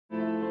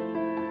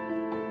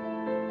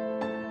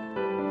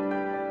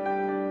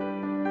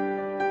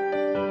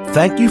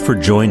Thank you for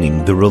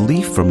joining the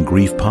Relief from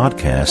Grief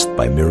podcast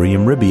by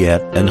Miriam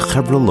Ribiat and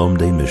Chevra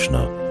Lomdei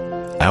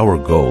Mishnah. Our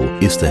goal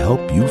is to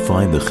help you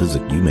find the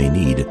chizuk you may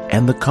need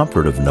and the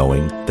comfort of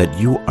knowing that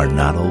you are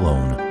not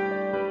alone.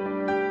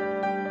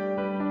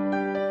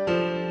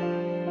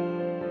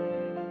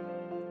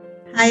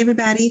 Hi,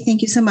 everybody.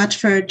 Thank you so much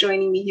for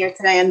joining me here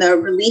today on the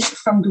Relief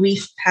from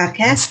Grief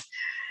podcast.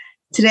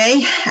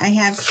 Today, I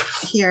have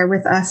here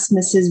with us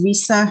Mrs.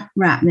 Risa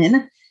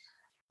Rotman,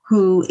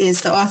 who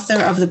is the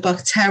author of the book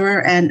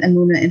Terror and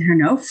Emunah in Her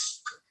Nof.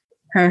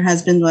 Her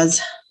husband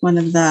was one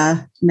of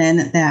the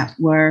men that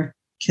were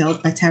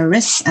killed by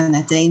terrorists on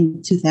that day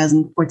in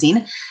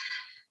 2014.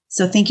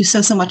 So thank you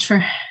so much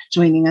for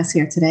joining us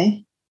here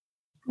today.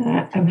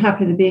 I'm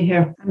happy to be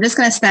here. I'm just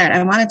going to start.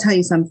 I want to tell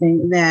you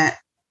something that,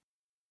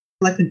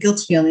 like a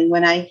guilt feeling,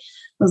 when I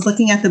was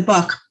looking at the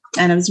book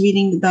and I was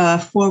reading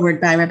the foreword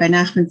by Rabbi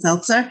Nachman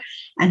Seltzer,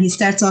 and he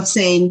starts off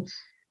saying,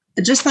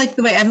 just like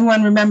the way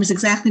everyone remembers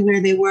exactly where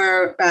they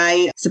were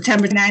by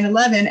September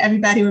 9/11,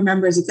 everybody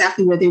remembers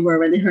exactly where they were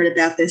when they heard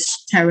about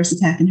this terrorist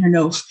attack in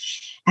Hanover.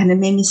 And it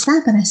made me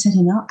stop, and I said,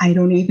 I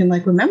don't even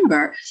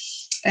remember.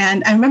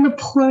 And I remember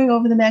poring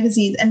over the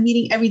magazines and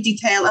reading every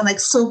detail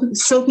and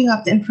soaking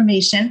up the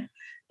information.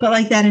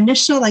 But that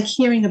initial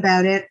hearing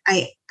about it,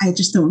 I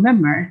just don't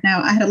remember.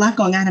 Now, I had a lot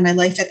going on in my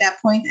life at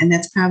that point, and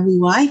that's probably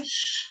why.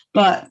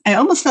 But I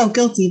almost felt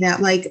guilty that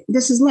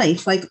this is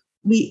life.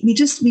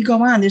 We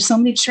go on. There's so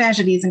many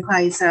tragedies in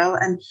Klal Yisrael,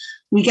 and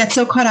we get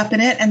so caught up in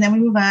it, and then we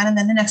move on, and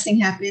then the next thing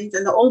happens,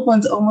 and the old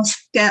ones almost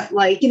get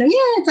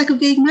it's like a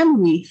vague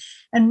memory.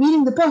 And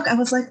reading the book, I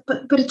was like,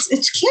 but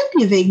it can't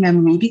be a vague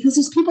memory because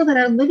there's people that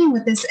are living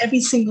with this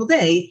every single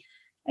day.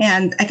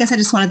 And I guess I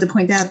just wanted to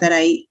point out that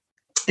it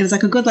was a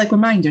good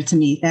reminder to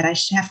me that I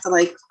should have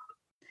to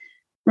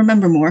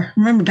remember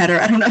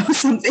better. I don't know,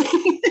 something.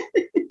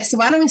 So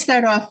why don't we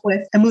start off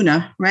with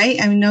Emunah, right?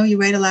 I know you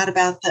write a lot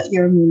about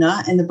your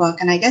Emunah in the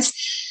book, and I guess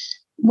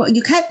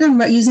you kept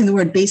on using the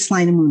word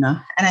baseline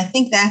Emunah, and I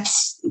think I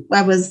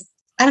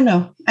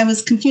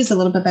was confused a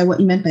little bit by what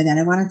you meant by that.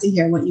 I wanted to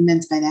hear what you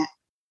meant by that.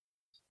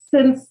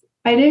 Since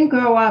I didn't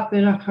grow up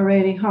in a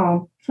Haredi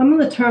home, some of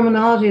the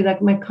terminology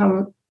that might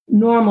come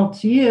normal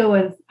to you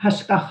as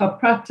hashgacha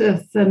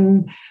pratis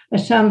and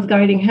Hashem's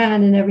guiding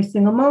hand in every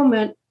single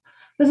moment,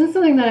 this is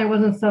something that I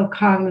wasn't so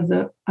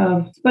cognizant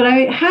of. But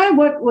I had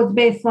what was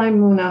baseline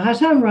Emunah.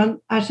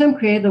 Hashem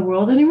created the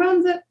world and he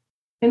runs it,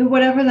 and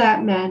whatever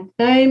that meant.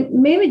 And I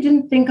maybe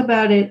didn't think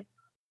about it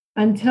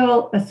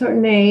until a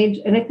certain age.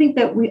 And I think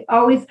that we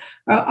are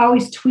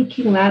always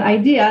tweaking that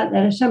idea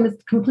that Hashem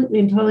is completely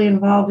and totally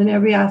involved in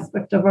every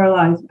aspect of our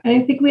lives.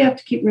 And I think we have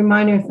to keep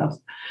reminding ourselves.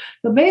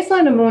 The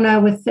baseline Emunah, I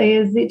would say,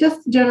 is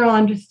just general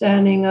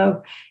understanding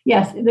of,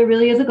 yes, there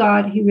really is a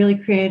God. He really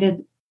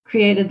created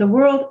the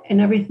world,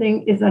 and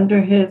everything is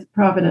under his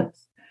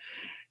providence.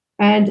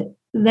 And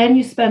then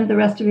you spend the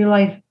rest of your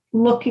life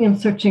looking and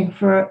searching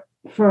for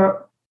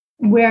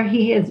where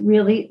he is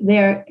really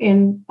there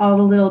in all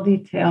the little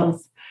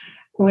details.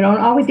 We don't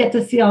always get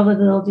to see all the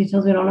little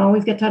details. We don't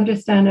always get to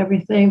understand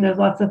everything. There's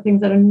lots of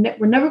things that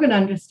we're never going to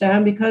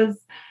understand because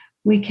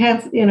we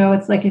can't,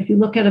 it's like if you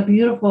look at a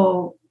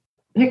beautiful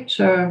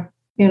picture,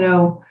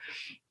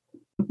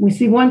 we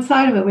see one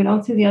side of it, we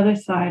don't see the other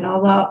side,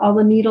 all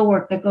the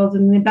needlework that goes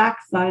in the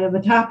backside of the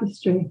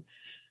tapestry.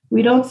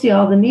 We don't see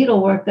all the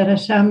needlework that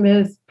Hashem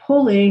is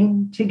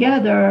pulling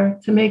together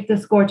to make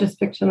this gorgeous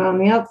picture on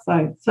the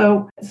outside.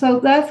 So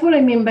that's what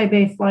I mean by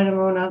baseline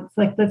Emunah.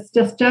 It's this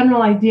just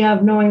general idea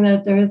of knowing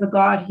that there is a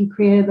God, he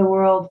created the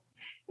world,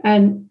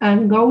 and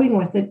going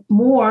with it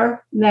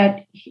more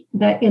that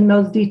in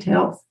those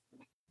details.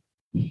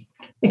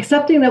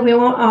 Accepting that we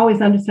won't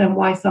always understand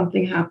why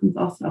something happens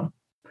also.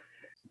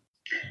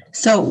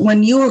 So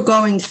when you were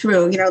going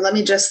through, let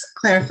me just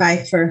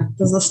clarify for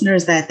those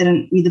listeners that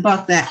didn't read the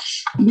book that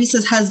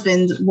Risa's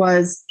husband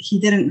he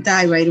didn't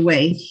die right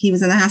away. He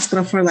was in the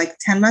hospital for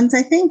 10 months,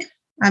 I think.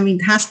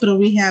 Hospital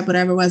rehab,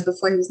 whatever it was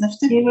before he was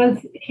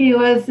nifted. He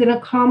was in a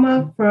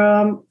coma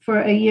for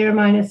a year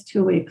minus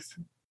 2 weeks.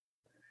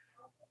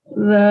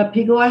 The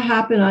pigua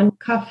happened on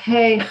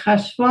Kafhei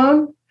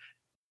Cheshvan,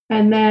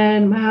 and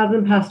then my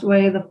husband passed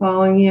away the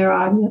following year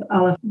on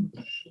Aleph.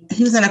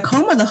 He was in a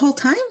coma the whole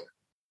time?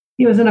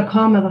 He was in a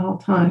coma the whole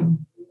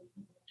time.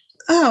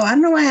 Oh, I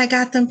don't know why I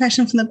got the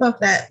impression from the book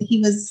that he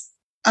was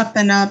up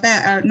and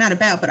about, or not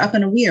about, but up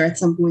and aware at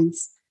some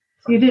points.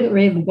 You didn't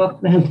read the book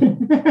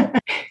then.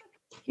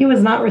 He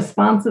was not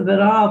responsive at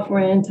all for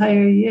an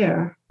entire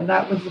year.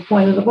 That was the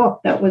point of the book.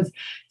 That was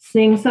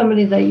seeing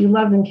somebody that you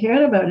loved and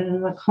cared about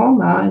in a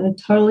coma in a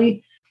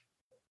totally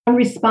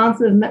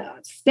unresponsive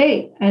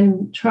state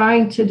and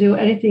trying to do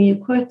anything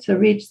you could to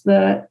reach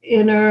the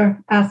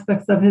inner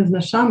aspects of his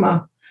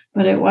neshama.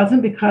 But it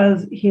wasn't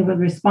because he was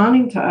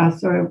responding to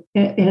us or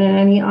in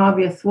any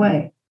obvious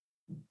way.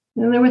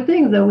 And there were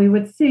things that we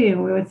would see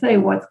and we would say,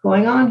 what's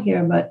going on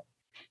here? But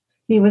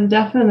he was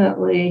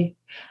definitely,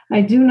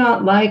 I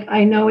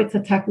know it's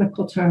a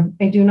technical term.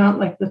 I do not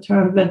like the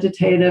term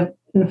vegetative.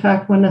 In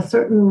fact, when a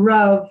certain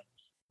Rav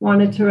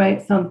wanted to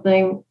write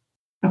something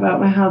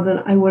about my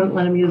husband, I wouldn't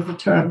let him use the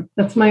term.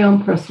 That's my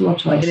own personal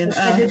choice.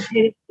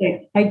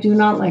 I do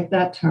not like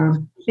that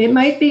term. It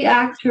might be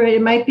accurate.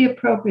 It might be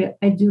appropriate.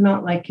 I do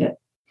not like it.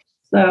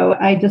 So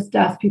I just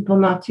ask people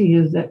not to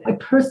use it. I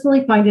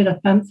personally find it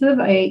offensive.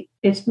 It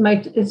just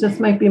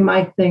might be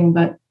my thing,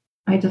 but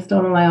I just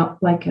don't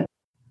like it.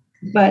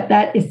 But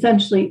that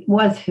essentially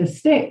was his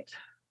state.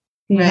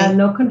 He had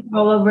no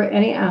control over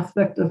any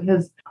aspect of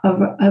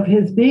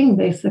his being,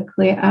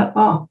 basically, at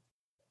all.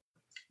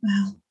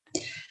 Wow.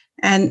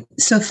 And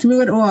so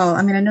through it all,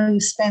 I mean, I know you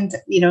spent,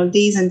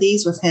 days and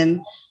days with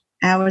him,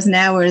 hours and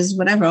hours,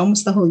 whatever,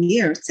 almost the whole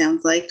year, it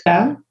sounds like.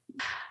 Yeah.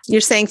 You're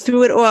saying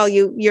through it all,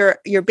 your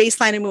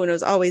baseline emunah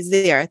was always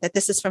there, that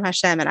this is from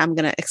Hashem and I'm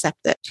going to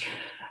accept it.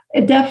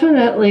 It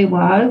definitely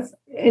was.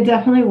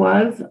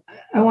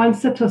 I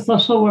once said to a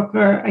social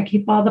worker, I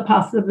keep all the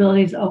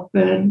possibilities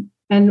open.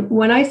 And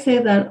when I say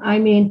that, I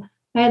mean,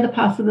 I had the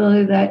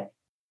possibility that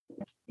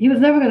he was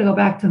never going to go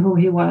back to who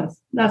he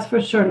was. That's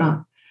for sure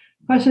not.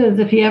 The question is,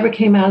 if he ever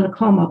came out of the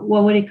coma,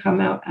 what would he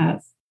come out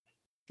as?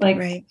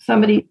 Like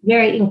somebody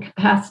very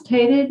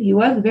incapacitated. He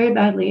was very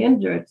badly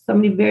injured.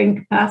 Somebody very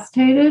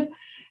incapacitated,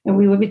 and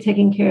we would be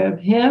taking care of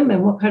him.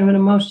 And what kind of an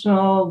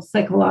emotional,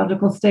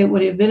 psychological state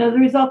would he have been as a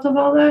result of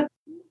all that?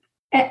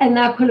 And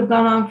that could have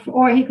gone on,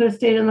 or he could have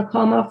stayed in the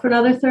coma for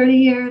another 30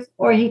 years,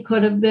 or he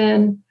could have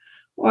been,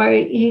 or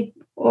he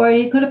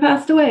could have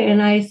passed away.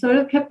 And I sort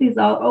of kept these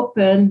all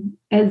open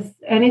as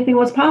anything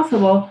was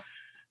possible.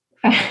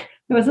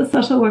 There was a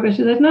social worker.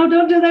 She said, no,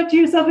 don't do that to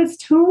yourself. It's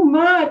too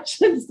much.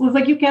 It was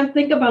like, you can't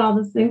think about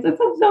all these things. I said,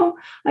 no,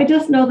 I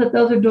just know that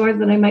those are doors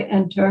that I might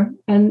enter.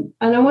 And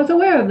I was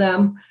aware of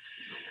them.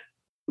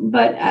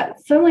 But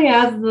certainly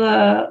as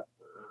the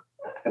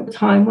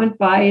time went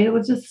by, it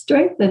was just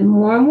strengthened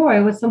more and more.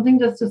 It was something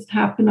that just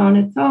happened on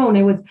its own.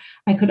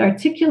 I could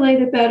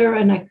articulate it better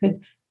and I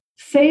could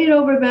say it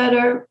over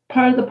better.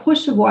 Part of the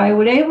push of why I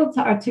was able to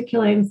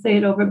articulate and say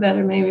it over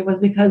better maybe was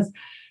because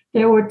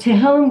there were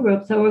Tehillim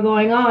groups that were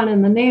going on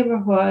in the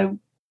neighborhood,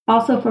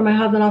 also for my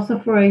husband, also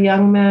for a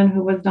young man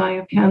who was dying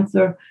of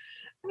cancer.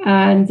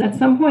 And at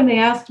some point they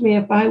asked me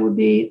if I would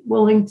be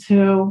willing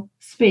to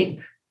speak.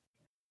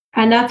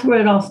 And that's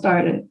where it all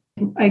started.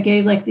 I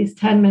gave like these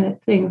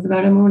 10-minute things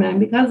about Emunah. And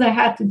because I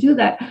had to do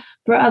that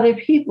for other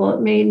people,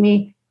 it made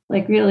me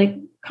like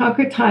really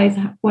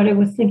concretize what I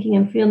was thinking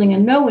and feeling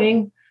and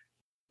knowing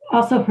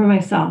also for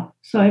myself.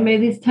 So I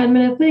made these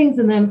 10-minute things.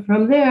 And then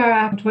from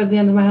there, toward the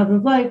end of my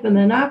husband's life, and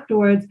then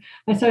afterwards,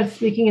 I started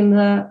speaking in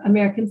the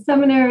American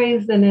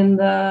seminaries and in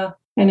the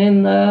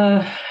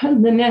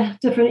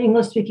different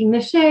English-speaking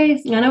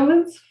nishays. And I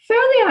was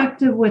fairly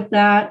active with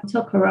that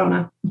until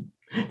Corona,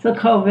 till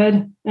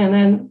COVID, and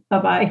then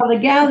bye-bye. All the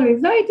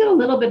gatherings, I did a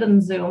little bit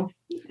on Zoom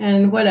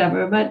and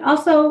whatever. But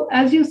also,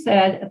 as you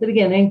said at the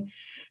beginning,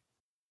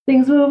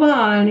 things move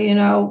on.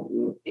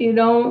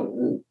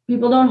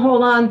 People don't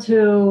hold on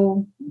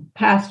to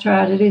past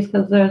tragedies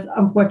because there's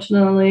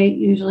unfortunately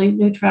usually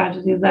new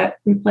tragedies that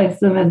replace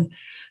them, as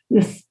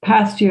this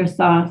past year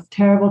saw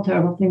terrible,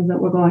 terrible things that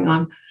were going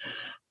on.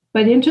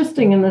 But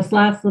interesting, in this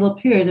last little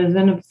period, there's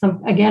been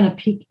a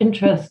peak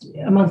interest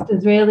amongst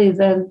Israelis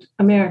and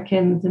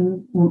Americans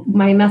in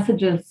my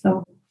messages.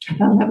 So I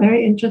found that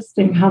very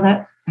interesting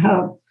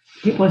how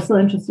people are still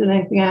interested in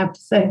anything I have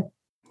to say.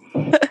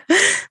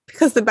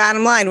 Because the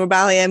bottom line, we're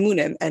Balei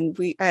Emunah, and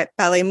we at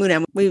Balei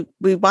Emunah,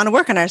 we want to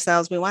work on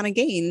ourselves. We want to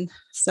gain.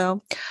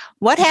 So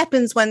what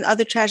happens when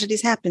other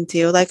tragedies happen to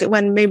you? Like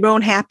when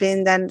Meron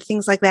happened and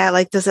things like that,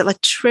 like, does it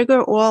like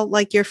trigger all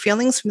like your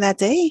feelings from that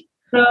day?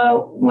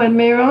 So when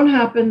Meron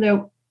happened,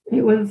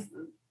 it was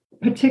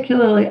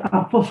particularly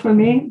awful for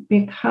me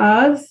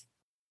because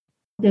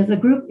there's a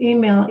group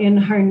email in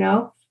her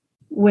notes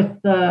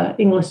with the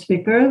English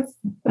speakers,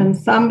 and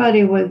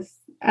somebody was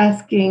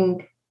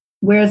asking,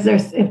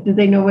 did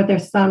they know where their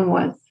son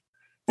was?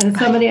 And it's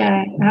somebody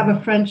I have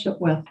a friendship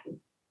with.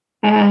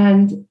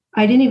 And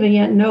I didn't even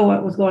yet know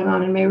what was going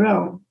on in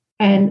Meron.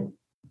 And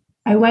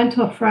I went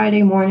to a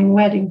Friday morning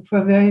wedding for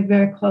a very,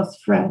 very close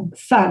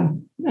friend's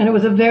son. And it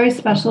was a very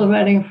special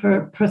wedding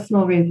for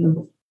personal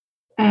reasons.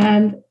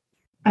 And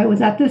I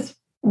was at this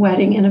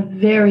wedding in a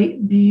very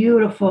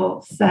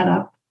beautiful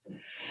setup.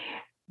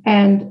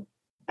 And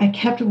I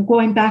kept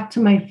going back to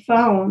my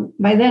phone.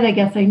 By then, I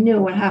guess I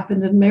knew what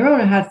happened in Meron.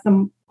 I had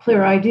some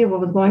clear idea of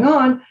what was going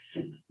on.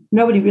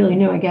 Nobody really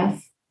knew, I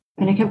guess.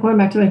 And I kept going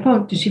back to my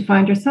phone. Did she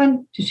find her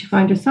son? Did she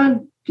find her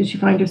son? Did she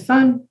find her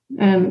son?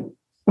 And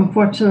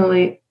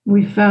unfortunately,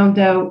 we found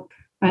out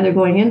either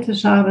going into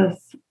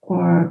Shabbos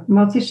or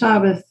Motzi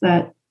Shabbos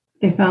that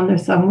they found their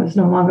son was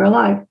no longer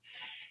alive.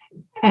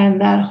 And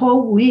that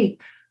whole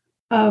week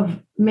of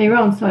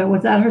Meron, so I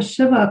was at her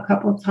Shiva a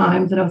couple of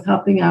times and I was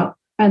helping out.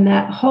 And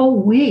that whole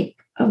week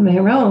of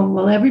Meron,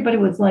 well, everybody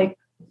was like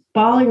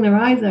bawling their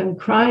eyes out and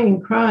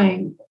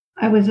crying.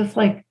 I was just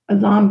like a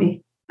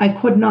zombie. I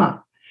could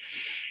not.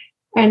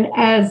 And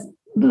as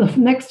the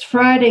next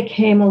Friday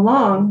came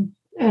along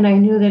and I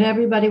knew that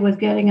everybody was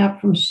getting up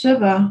from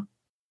Shiva,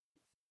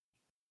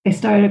 I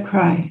started to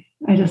cry.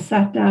 I just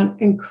sat down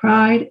and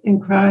cried.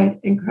 And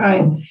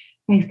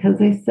because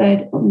they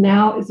said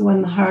now is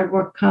when the hard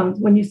work comes.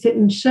 When you sit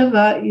in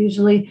Shiva,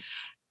 usually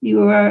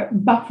you are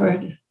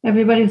buffered.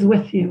 Everybody's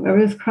with you.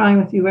 Everybody's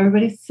crying with you.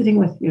 Everybody's sitting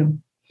with you.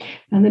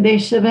 And the day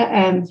Shiva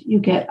ends, you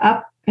get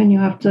up and you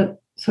have to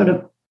sort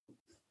of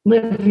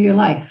live your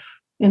life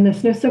in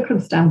this new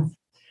circumstance.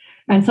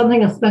 And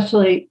something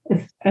especially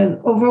as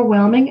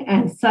overwhelming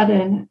and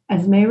sudden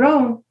as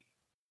Meron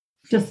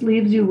just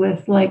leaves you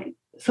with like,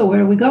 so where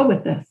do we go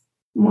with this?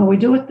 What do we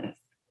do with this?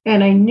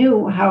 And I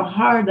knew how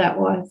hard that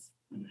was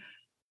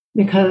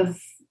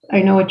because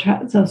I know what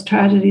those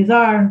tragedies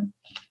are.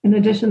 In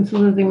addition to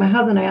losing my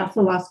husband, I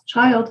also lost a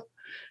child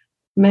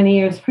many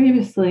years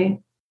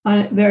previously,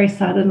 very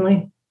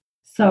suddenly.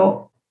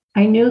 So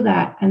I knew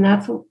that. And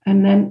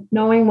then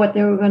knowing what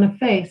they were going to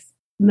face,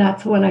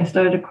 that's when I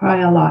started to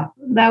cry a lot.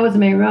 That was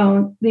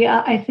Meron.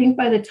 I think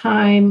by the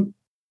time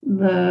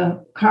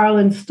the Carl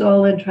and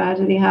Stolen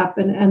tragedy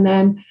happened and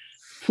then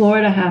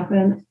Florida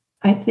happened,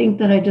 I think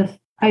that I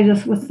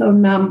just was so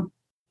numb.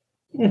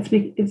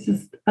 It's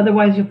just,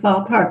 otherwise you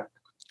fall apart.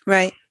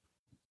 Right.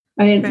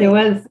 I mean,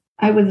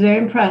 I was very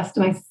impressed.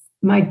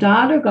 My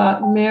daughter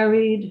got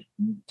married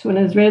to an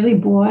Israeli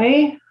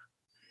boy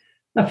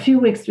a few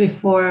weeks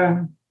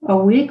before, a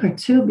week or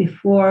two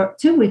before,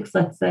 2 weeks,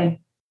 let's say,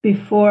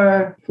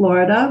 before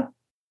Florida.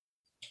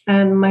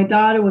 And my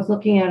daughter was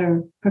looking at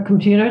her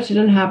computer. She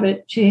didn't have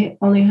it. She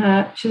only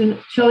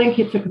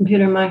keeps her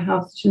computer in my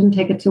house. She didn't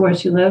take it to where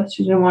she lives.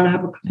 She didn't want to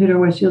have a computer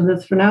where she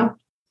lives for now.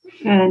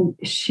 And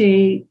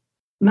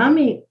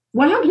Mommy,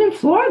 what happened in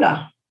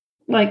Florida?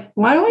 Like,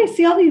 why do I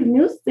see all these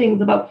news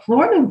things about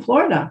Florida and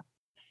Florida?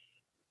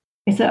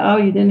 I said, oh,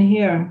 you didn't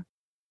hear.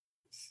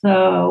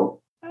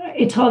 So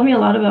it told me a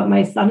lot about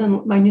my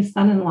new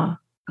son-in-law.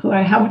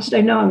 How much did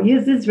I know him? He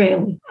is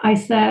Israeli. I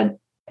said,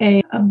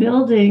 a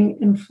building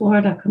in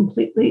Florida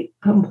completely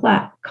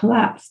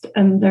collapsed,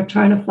 and they're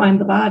trying to find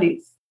the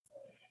bodies.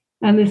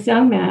 And this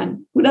young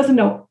man, who doesn't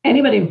know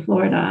anybody in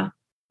Florida,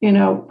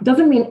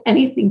 doesn't mean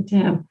anything to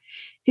him,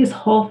 his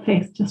whole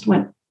face just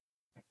went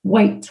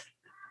white.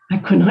 I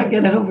could not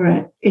get over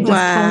it. It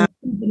just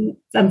told me,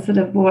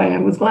 sensitive boy. I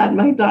was glad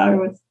my daughter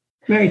was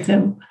married to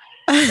him.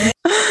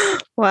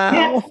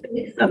 Wow.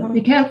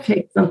 You can't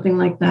fake something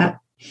like that.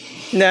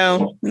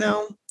 No.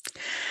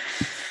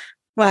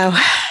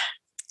 Wow.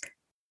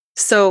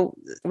 So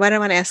what I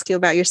want to ask you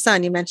about your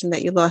son, you mentioned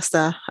that you lost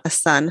a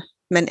son.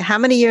 How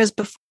many years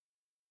before?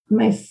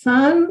 My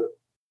son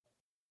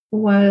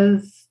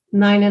was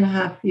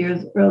 9.5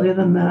 years earlier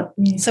than that.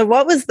 So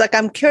what was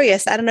I'm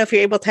curious, I don't know if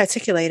you're able to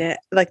articulate it,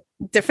 like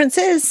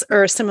differences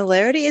or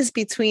similarities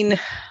between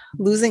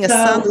losing a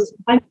son.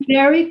 I'm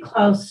very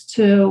close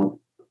to,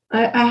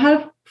 I had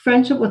a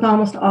friendship with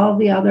almost all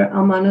the other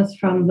almanas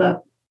from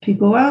the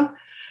Pigua.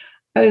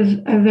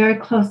 I'm very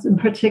close in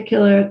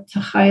particular to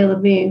Chaya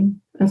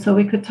Levine. And so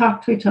we could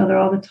talk to each other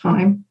all the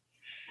time.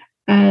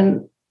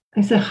 And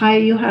I said,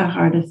 Chaya, you had it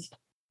hardest.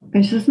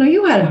 And she says, no,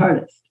 you had it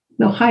hardest.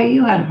 No, Chaya,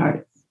 you had it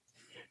hardest.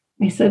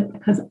 I said,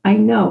 because I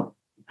know,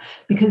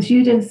 because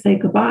you didn't say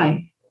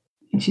goodbye.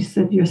 And she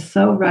said, you're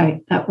so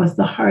right. That was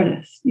the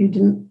hardest.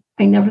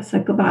 I never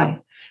said goodbye.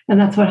 And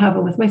that's what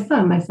happened with my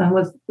son. My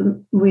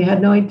son we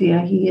had no idea.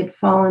 He had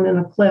fallen in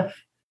a cliff.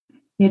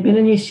 He had been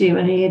in yeshiva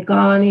and he had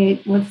gone,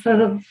 he was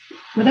sort of,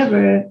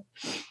 whatever,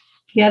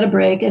 he had a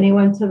break and he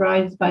went to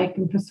ride his bike.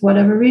 And for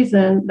whatever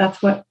reason,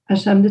 that's what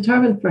Hashem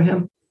determined for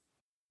him.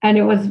 And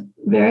it was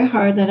very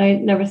hard that I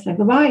never said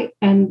goodbye.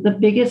 And the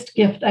biggest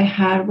gift I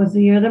had was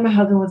the year that my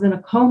husband was in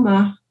a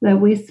coma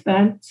that we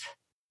spent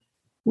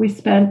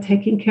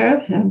taking care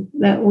of him,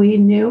 that we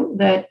knew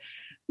that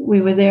we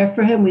were there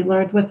for him. We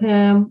learned with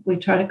him. We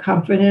tried to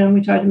comfort him.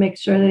 We tried to make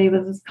sure that he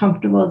was as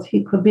comfortable as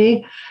he could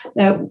be,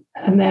 and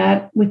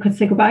that we could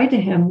say goodbye to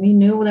him. We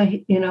knew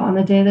that, on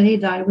the day that he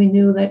died, we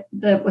knew that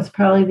that was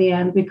probably the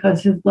end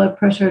because his blood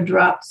pressure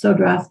dropped so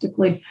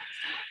drastically.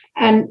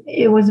 And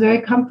it was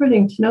very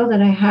comforting to know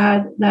that I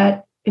had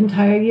that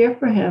entire year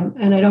for him.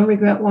 And I don't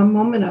regret one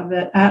moment of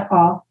it at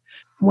all,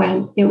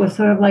 when it was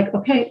sort of like,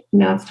 okay,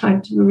 now it's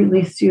time to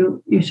release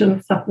you. You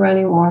shouldn't suffer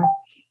anymore.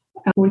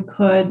 And we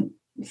could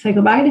say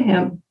goodbye to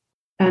him.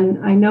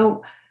 And I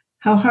know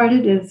how hard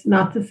it is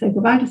not to say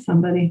goodbye to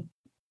somebody.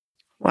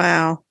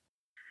 Wow.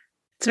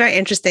 It's very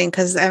interesting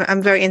because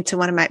I'm very into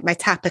one of my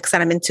topics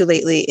that I'm into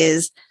lately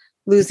is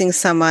losing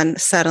someone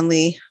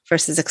suddenly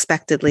versus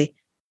expectantly.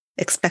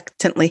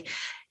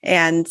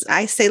 And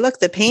I say, look,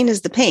 the pain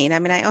is the pain. I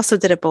mean, I also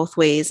did it both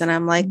ways. And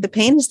I'm like, the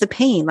pain is the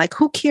pain. Like,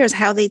 who cares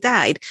how they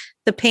died?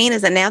 The pain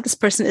is that now this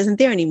person isn't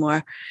there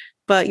anymore.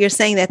 But you're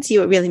saying that to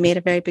you, it really made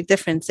a very big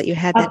difference that you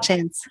had that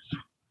chance.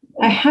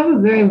 I have a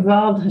very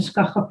involved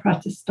Hashgacha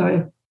Pratis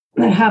story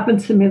that happened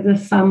to me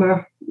this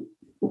summer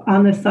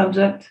on this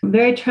subject.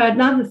 Very tragic,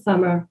 not this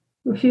summer,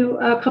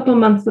 a couple of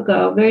months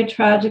ago, very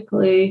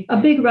tragically, a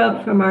big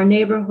Rav from our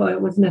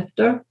neighborhood was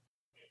nifter.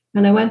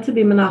 And I went to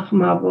be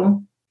Menachem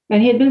Abu.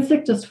 And he had been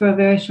sick just for a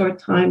very short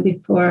time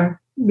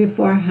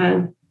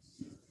beforehand.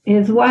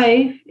 His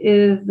wife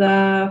is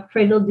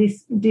Friedel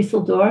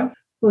Dieseldorf,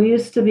 who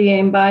used to be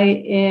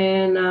Aimbai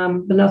in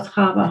Benos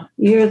Chava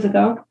years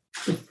ago,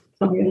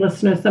 some of your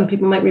listeners, some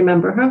people might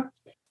remember her.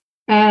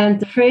 And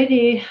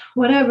Fredi,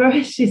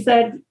 whatever, she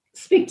said,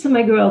 speak to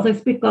my girls. I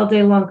speak all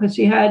day long because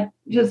she had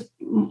just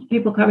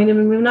people coming in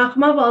and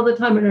Nachmav all the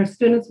time, and her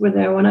students were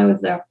there when I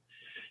was there.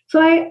 So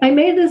I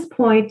made this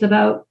point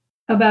about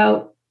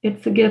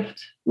it's a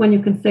gift when you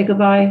can say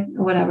goodbye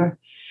or whatever.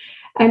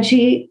 And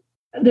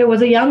there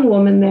was a young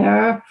woman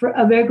there,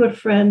 a very good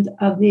friend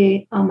of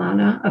the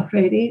Almana, of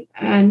Fredi,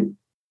 and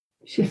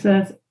she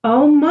says,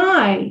 oh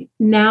my,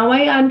 now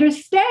I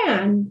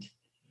understand.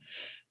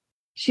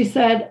 She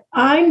said,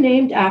 I'm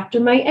named after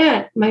my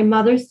aunt, my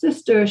mother's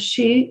sister.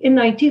 In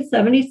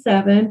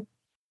 1977,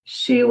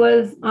 she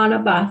was on a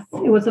bus.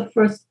 It was the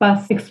first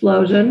bus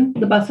explosion.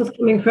 The bus was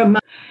coming from,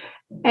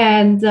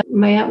 and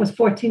my aunt was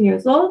 14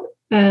 years old,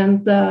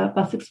 and the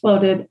bus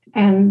exploded,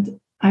 and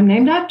I'm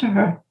named after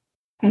her.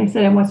 And I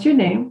said, and what's your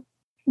name?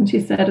 And she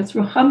said, it's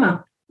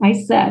Ruchama. I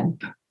said,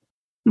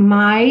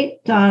 my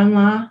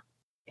daughter-in-law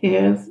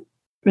is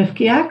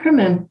Rivki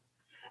Ackerman.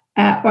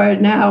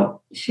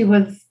 Now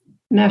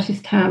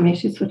she's Tammy.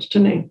 She switched her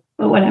name,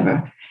 but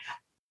whatever.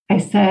 I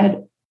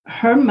said,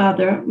 her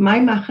mother, my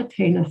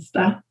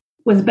machatenista,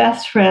 was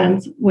best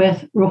friends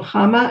with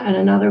Ruchama and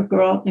another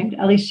girl named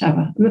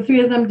Elisheva. And the three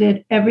of them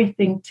did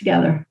everything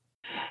together.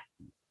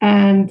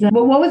 And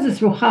what was this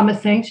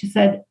Ruchama saying? She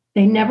said,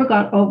 they never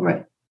got over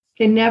it.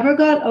 They never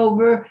got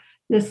over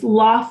this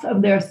loss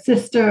of their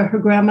sister. Her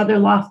grandmother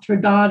lost her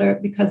daughter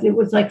because it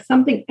was like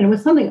something, and it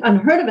was something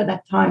unheard of at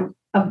that time,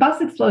 a bus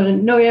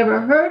explosion. No, you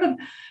ever heard of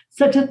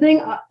such a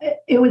thing?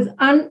 It was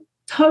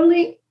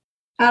totally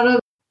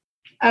out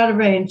of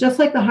range, just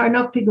like the Har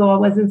Nok Pigoa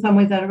was in some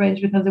ways out of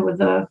range because it was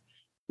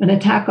an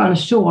attack on a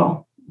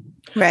shul.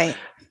 Right.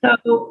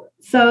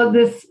 So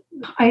this,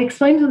 I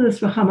explained to this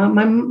Ruchama,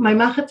 my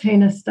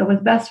machatenista was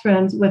best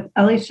friends with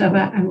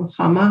Elisheva and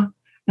Ruchama,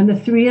 and the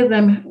three of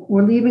them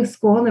were leaving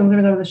school and they were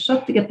going to go to the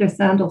shuk to get their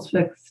sandals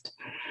fixed.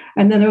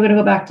 And then they were going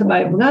to go back to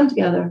buy a Bugan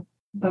together.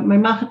 But my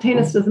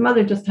machatenista's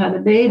mother just had a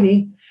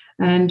baby.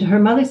 And her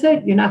mother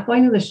said, you're not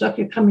going to the shuk,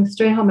 you're coming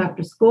straight home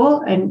after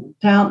school and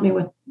to help me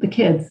with the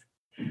kids.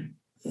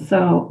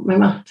 So my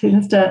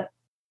machatenista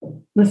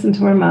listened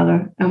to her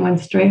mother and went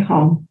straight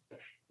home.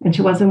 And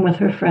she wasn't with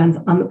her friends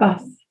on the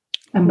bus.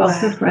 And both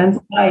her friends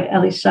died,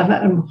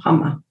 Elisheva and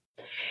Ruchama.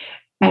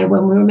 And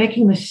when we were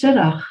making the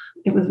shidduch,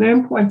 it was very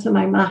important to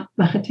my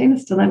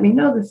machatenista to let me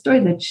know the story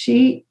that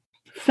she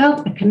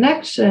felt a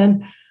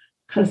connection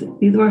because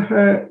these were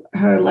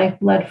her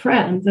life-blood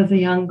friends as a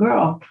young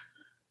girl.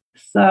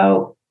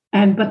 So,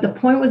 but the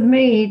point was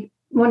made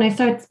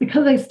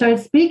because I started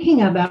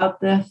speaking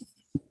about this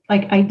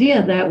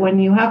idea that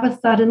when you have a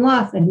sudden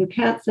loss and you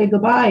can't say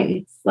goodbye,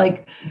 it's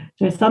like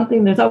there's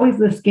always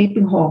this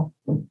gaping hole.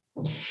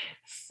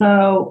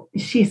 So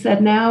she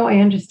said, now I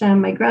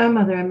understand my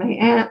grandmother and my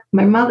aunt,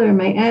 my mother and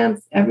my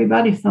aunts,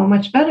 everybody so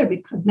much better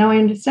because now I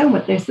understand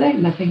what they're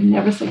saying, that they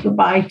never said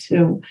goodbye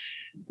to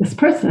this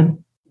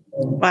person.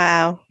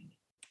 Wow.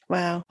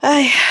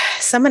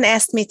 Someone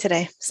asked me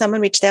today,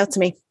 someone reached out to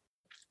me.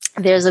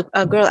 There's a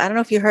girl, I don't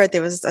know if you heard,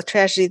 there was a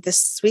tragedy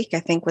this week, I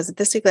think. Was it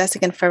this week, last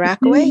week in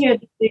Farakaway?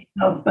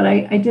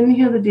 I didn't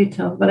hear the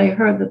details, but I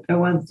heard that there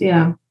was,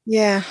 yeah.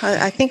 Yeah,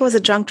 I think it was a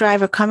drunk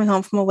driver coming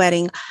home from a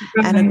wedding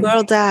and a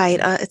girl died.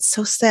 It's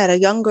so sad. A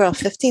young girl,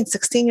 15,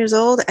 16 years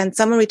old. And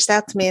someone reached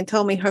out to me and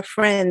told me her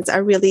friends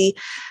are really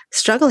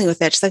struggling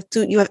with it. She's like,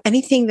 do you have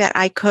anything that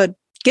I could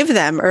give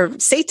them or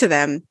say to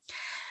them?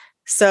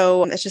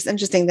 So it's just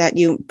interesting that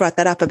you brought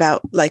that up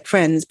about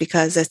friends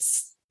because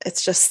it's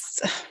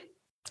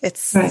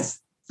right.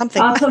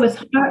 Something. Also,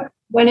 it's hard.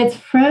 When it's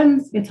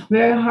friends, it's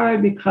very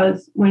hard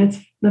because when it's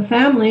the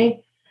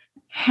family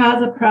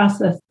has a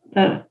process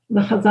that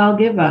the Chazal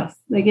give us.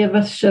 They give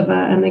us Shiva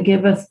and they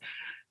give us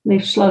the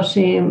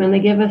Shloshim and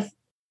they give us,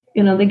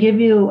 they give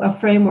you a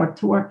framework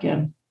to work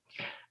in.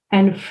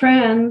 And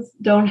friends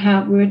don't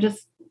have, we were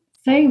just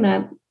saying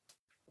that,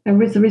 I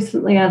was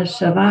recently at a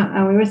Shiva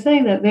and we were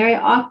saying that very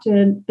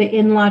often the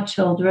in-law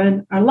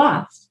children are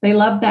lost. They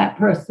love that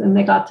person.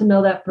 They got to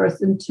know that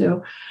person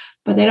too,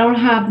 but they don't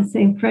have the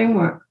same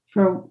framework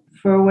for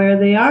where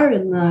they are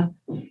in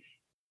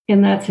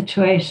that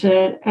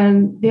situation.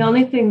 And the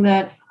only thing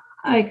that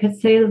I could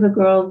say to the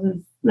girls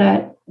is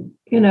that,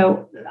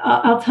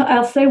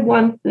 I'll say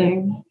one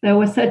thing that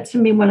was said to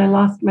me when I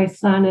lost my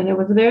son, and it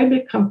was a very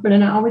big comfort.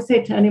 And I always say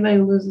it to anybody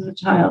who loses a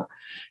child,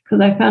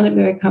 because I found it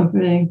very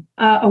comforting.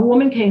 A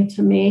woman came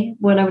to me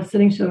when I was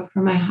sitting for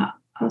my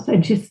house,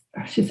 and she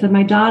said,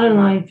 my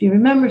daughter-in-law, if you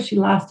remember, she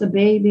lost a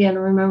baby, and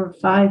I remember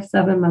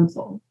 5-7 months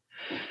old.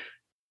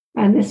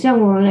 And this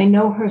young woman, I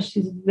know her,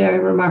 she's a very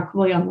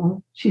remarkable young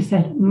woman. She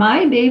said,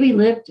 my baby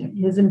lived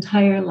his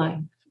entire life.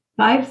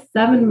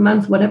 5-7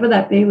 months, whatever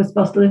that baby was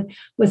supposed to live,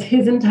 was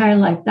his entire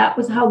life. That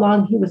was how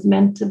long he was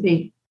meant to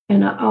be.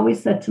 And I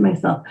always said to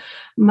myself,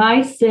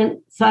 my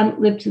son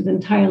lived his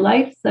entire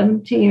life,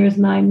 17 years,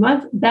 9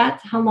 months.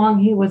 That's how long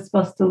he was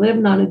supposed to live,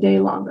 not a day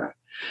longer.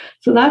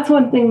 So that's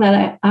one thing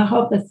that I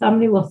hope that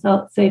somebody will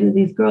say to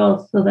these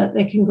girls so that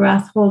they can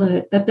grasp hold of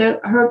it, that their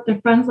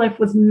friend's life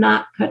was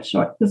not cut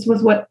short. This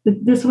was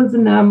the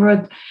number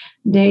of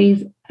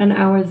days and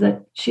hours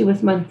that she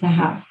was meant to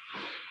have.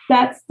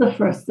 That's the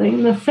first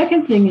thing. The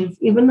second thing is,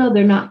 even though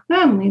they're not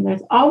family,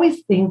 there's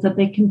always things that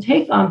they can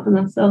take on for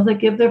themselves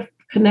that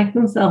connect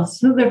themselves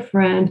to their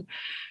friend,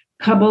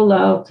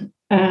 Kabbalot.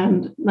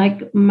 And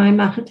like my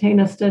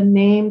Machatena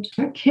named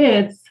her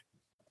kids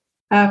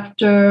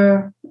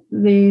after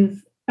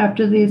these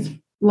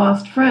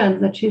lost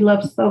friends that she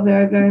loves so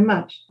very, very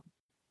much.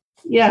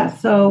 Yeah,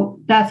 so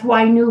that's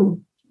why I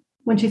knew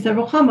when she said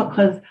Ruchama,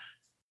 because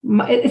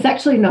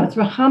it's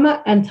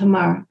Ruchama and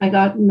Tamar. I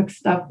got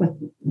mixed up with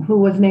who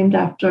was named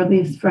after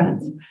these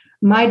friends.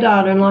 My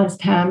daughter-in-law is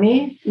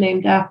Tammy,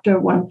 named after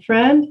one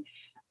friend,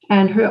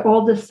 and her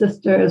oldest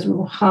sister is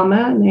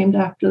Ruchama, named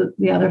after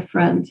the other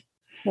friend.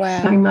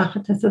 Wow.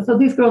 So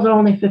these girls are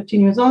only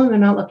 15 years old, and they're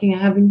not looking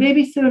at having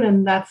babies soon,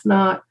 and that's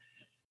not.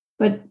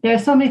 But there are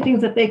so many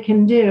things that they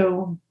can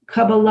do,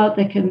 Kabbalah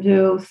they can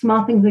do,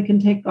 small things they can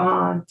take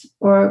on,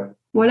 or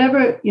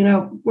whatever,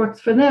 works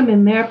for them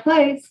in their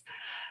place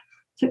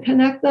to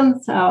connect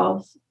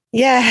themselves.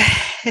 Yeah,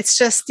 it's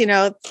just,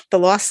 the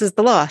loss is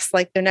the loss.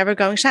 Like they're never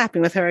going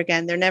shopping with her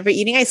again. They're never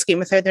eating ice cream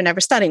with her. They're never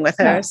studying with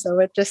her. Yeah. So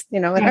it just,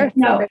 it hurts.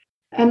 No,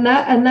 and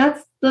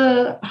that's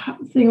the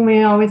thing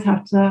we always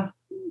have to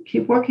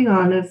keep working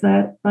on, is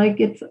that like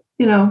it's,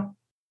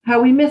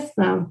 how we miss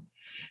them.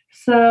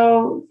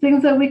 So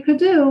things that we could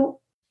do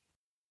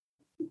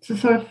to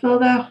sort of fill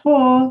that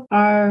hole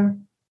are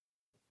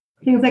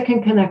things that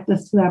can connect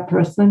us to that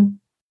person,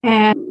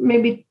 and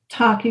maybe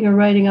talking or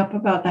writing up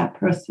about that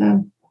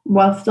person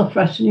while still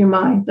fresh in your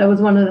mind. That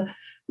was one of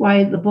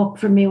why the book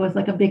for me was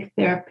like a big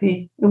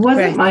therapy. It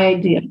wasn't my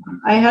idea.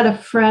 I had a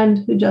friend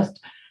who that's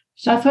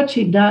what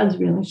she does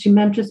really. She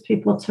mentors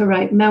people to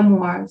write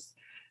memoirs,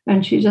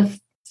 and she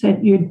just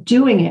said, "You're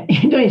doing it.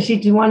 You're doing it."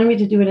 She wanted me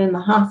to do it in the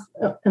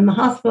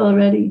hospital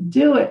already.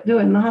 Do it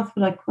in the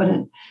hospital. I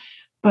couldn't.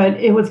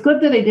 But it was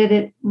good that I did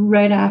it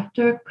right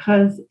after,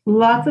 because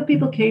lots of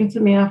people came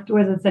to me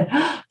afterwards and said,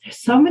 there's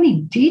so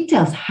many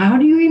details. How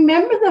do you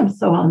remember them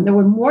so well? And there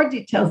were more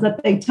details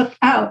that they took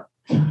out.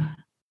 And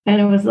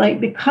it was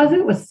like, because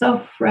it was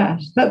so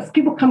fresh. That's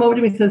people come over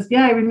to me and says,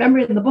 yeah, I remember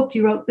in the book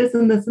you wrote this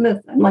and this and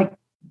this. I'm like,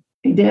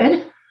 I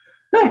did?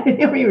 I don't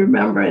even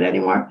remember it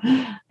anymore.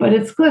 But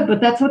it's good.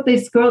 But that's what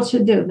these girls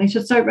should do. They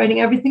should start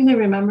writing everything they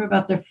remember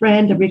about their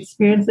friend, every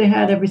experience they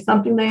had, every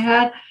something they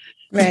had.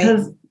 Right.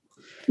 Because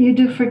you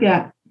do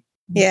forget.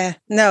 Yeah,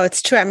 no,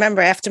 it's true. I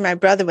remember after my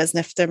brother was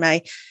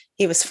nifter,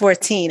 he was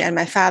 14, and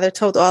my father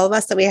told all of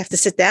us that we have to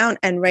sit down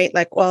and write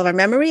like all of our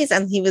memories.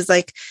 And he was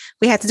like,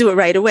 we had to do it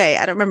right away.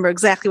 I don't remember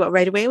exactly what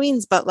right away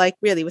means, but like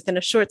really within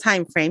a short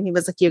time frame, he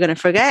was like, you're going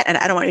to forget. And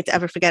I don't want you to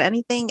ever forget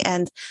anything.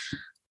 And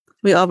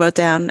we all wrote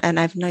down, and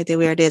I have no idea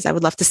where it is. I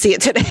would love to see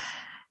it today.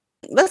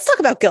 Let's talk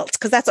about guilt,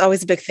 because that's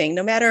always a big thing.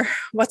 No matter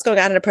what's going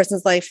on in a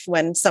person's life,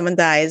 when someone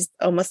dies,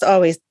 almost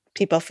always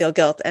people feel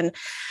guilt. And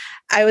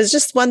I was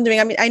just wondering,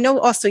 I mean, I know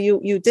also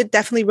you did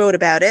definitely wrote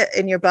about it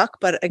in your book,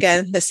 but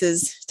again, this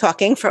is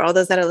talking for all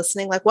those that are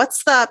listening. Like,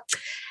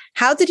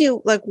 how did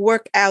you like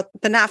work out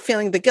the not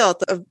feeling the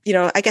guilt of,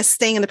 I guess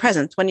staying in the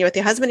present? When you're with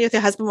your husband,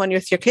 when you're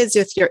with your kids,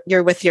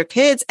 you're with your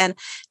kids, and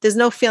there's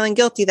no feeling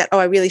guilty that,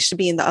 I really should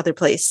be in the other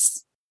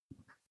place.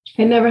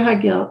 I never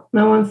had guilt.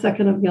 Not 1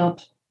 second of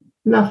guilt.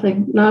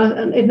 Nothing.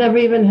 It never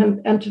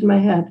even entered my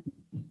head.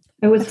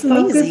 I was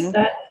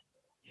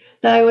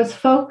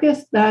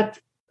focused that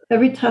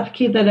every tough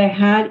key that I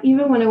had,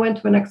 even when I went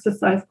to an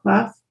exercise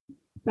class,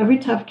 every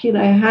tough key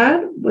that I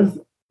had was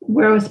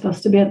where I was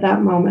supposed to be at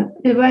that moment.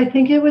 I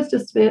think it was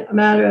just a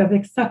matter of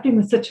accepting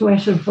the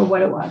situation for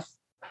what it was.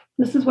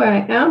 This is where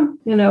I am.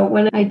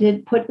 When I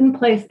did put in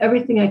place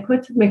everything I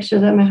could to make sure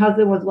that my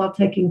husband was well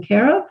taken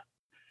care of,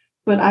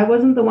 but I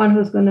wasn't the one who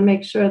was going to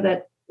make sure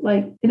that,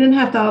 like, it didn't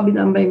have to all be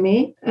done by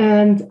me.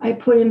 And I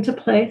put into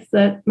place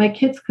that my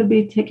kids could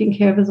be taken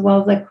care of as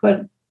well as I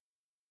could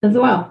as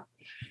well.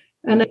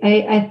 And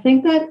I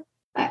think that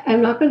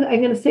I'm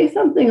going to say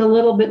something a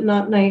little bit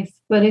not nice,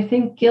 but I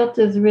think guilt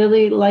is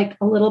really like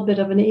a little bit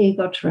of an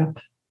ego trip.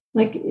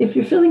 Like if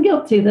you're feeling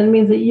guilty, then it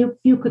means that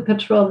you could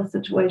control the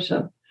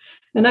situation.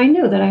 And I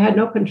knew that I had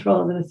no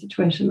control over the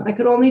situation. I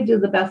could only do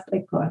the best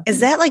I could. Is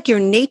that like your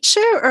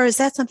nature, or is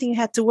that something you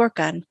had to work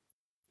on?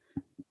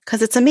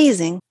 Because it's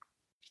amazing.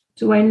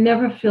 Do I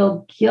never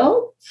feel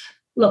guilt?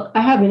 Look, I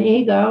have an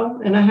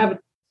ego, and I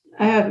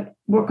have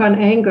work on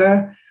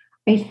anger.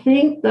 I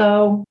think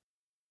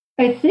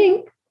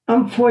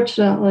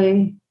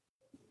unfortunately,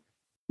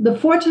 the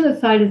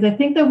fortunate side is I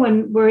think that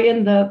when we're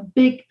in the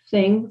big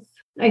things,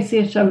 I see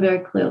Hashem very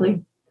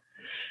clearly.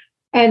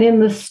 And in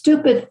the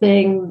stupid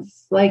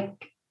things, like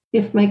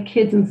if my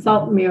kids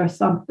insult me or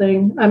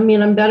something, I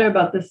mean, I'm better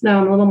about this now.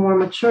 I'm a little more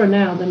mature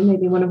now than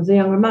maybe when I was a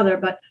younger mother.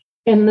 But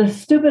in the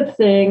stupid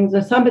things,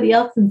 or somebody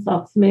else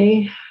insults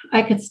me,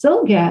 I could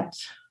still get,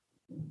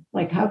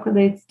 like, how could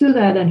they do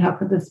that? And how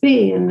could this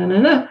be?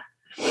 And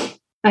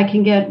I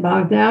can get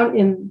bogged down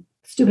in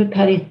stupid,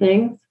 petty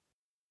things.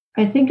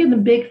 I think in the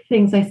big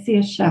things, I see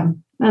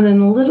Hashem. And then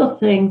the little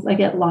things I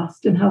get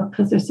lost in how,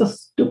 because they're so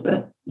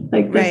stupid.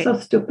 Like they're so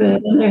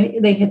stupid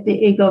and they hit the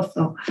ego.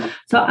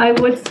 So I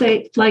would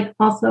say, like,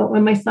 also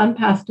when my son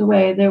passed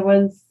away, there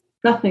was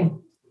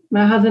nothing.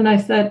 My husband and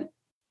I said,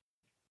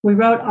 we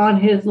wrote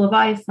on his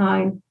Levi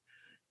sign,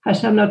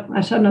 Hashem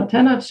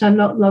noten, Hashem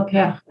not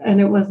lokech.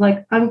 And it was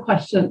like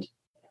unquestioned.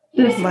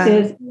 This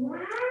is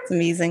it's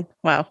amazing.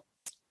 Wow.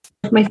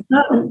 My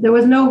son, there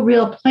was no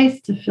real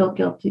place to feel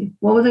guilty.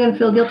 What was I going to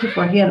feel guilty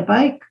for? He had a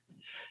bike.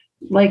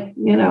 Like,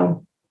 there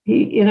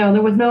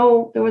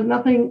was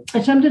nothing.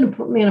 Hashem didn't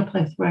put me in a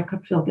place where I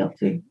could feel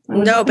guilty.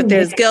 No, but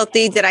there's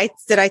guilty. Did I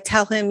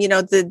tell him,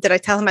 did I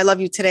tell him I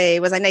love you today?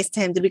 Was I nice to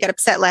him? Did we get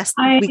upset last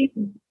week?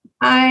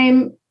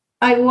 I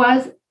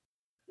was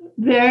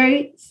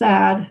very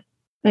sad.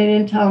 I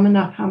didn't tell him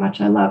enough how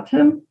much I loved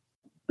him,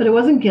 but it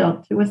wasn't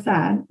guilt. It was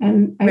sad.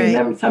 And I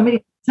remember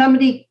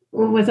somebody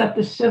was at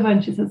the Shiva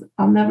and she says,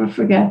 I'll never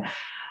forget.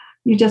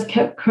 You just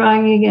kept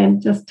crying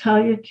again. Just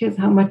tell your kids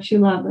how much you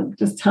love them.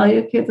 Just tell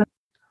your kids.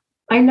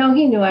 I know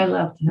he knew I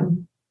loved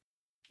him.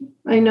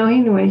 I know he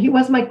knew it. He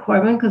was my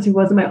korban because he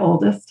was my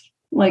oldest,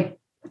 like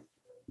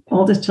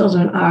oldest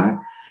children are.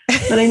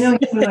 But I know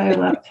he knew I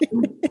loved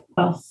him.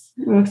 Close.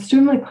 We were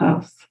extremely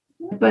close.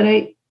 But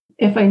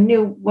if I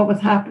knew what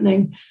was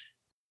happening,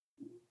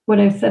 would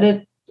I have said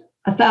it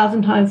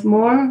 1,000 times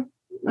more?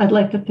 I'd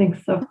like to think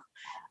so.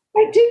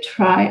 I do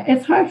try.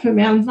 It's hard for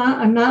me. I'm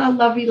not a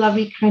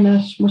lovey kind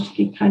of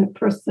shmushki kind of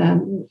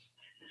person,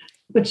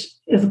 which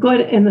is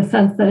good in the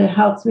sense that it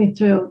helps me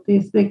through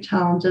these big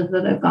challenges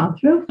that I've gone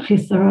through.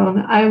 Risa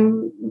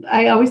Rotman.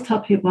 I always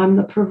tell people I'm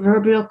the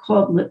proverbial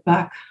cold lit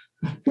back.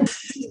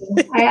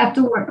 I have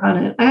to work on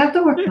it.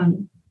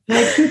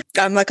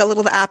 I'm like a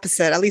little the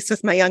opposite, at least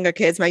with my younger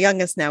kids. My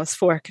youngest now is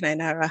 4,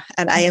 and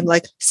I am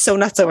like so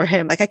nuts over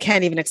him. Like I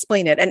can't even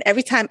explain it. And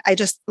every time I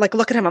just like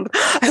look at him, I'm like,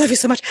 I love you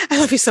so much. I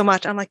love you so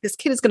much. I'm like, this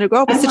kid is going to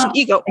grow up with such an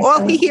ego.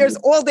 All he hears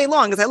all day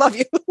long is I love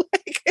you.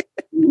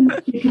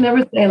 You can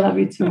never say I love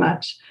you too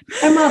much.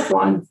 I'm off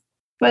once,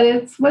 but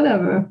it's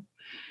whatever.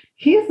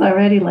 He's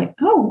already like,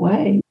 go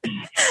away.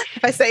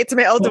 If I say it to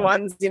my older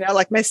ones,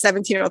 like my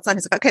 17-year-old son,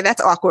 he's like, okay,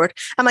 that's awkward.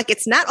 I'm like,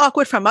 it's not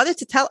awkward for a mother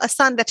to tell a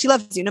son that she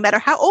loves you, no matter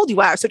how old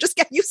you are. So just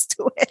get used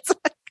to it.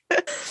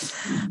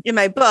 In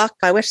my book,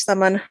 I wish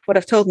someone would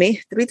have told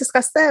me. Did we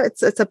discuss that?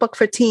 It's a book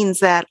for teens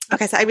so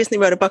I recently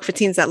wrote a book for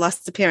teens that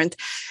lost a parent.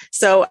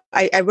 So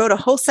I wrote a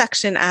whole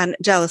section on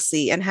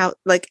jealousy and how,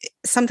 like,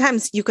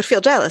 sometimes you could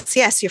feel jealous.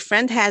 Yes, your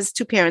friend has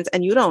 2 parents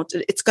and you don't.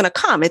 It's going to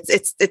come. It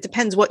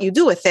depends what you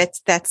do with it.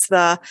 That's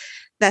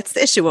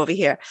the issue over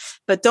here.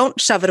 But don't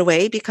shove it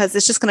away because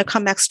it's just going to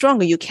come back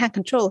stronger. You can't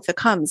control if it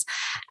comes.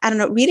 I don't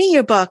know, reading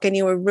your book and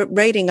you were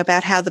writing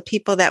about how the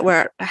people that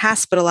were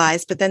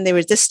hospitalized, but then they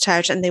were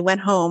discharged and they went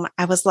home.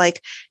 I was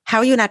like, how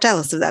are you not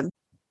jealous of them?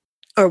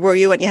 Or were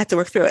you and you had to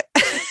work through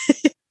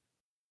it?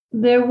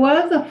 There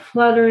was a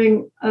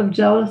fluttering of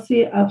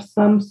jealousy of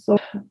some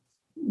sort,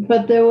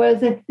 but there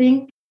was, I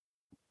think,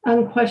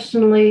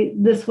 unquestionably,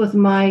 this was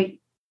my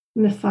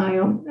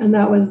Messiah, and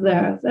that was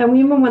theirs. And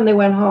even when they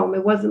went home,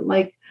 it wasn't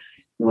like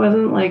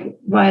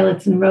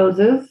violets and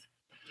roses.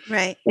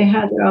 Right. They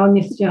had their own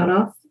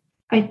nisyonos.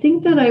 I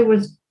think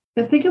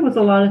it was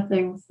a lot of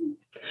things.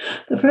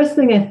 The first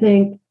thing I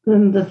think,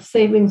 and the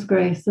savings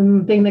grace,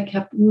 and the thing that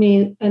kept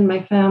me and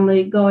my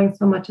family going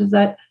so much is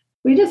that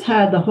we just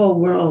had the whole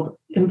world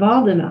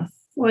involved in us.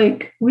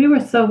 Like we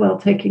were so well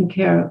taken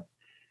care of.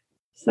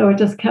 So it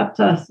just kept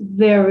us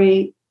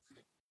very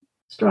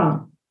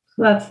strong.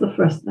 So that's the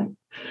first thing.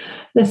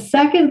 The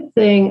second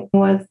thing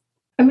was,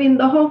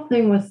 the whole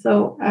thing was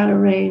so out of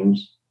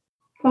range.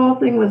 The whole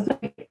thing was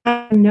like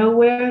out of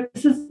nowhere.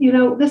 This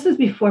is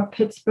before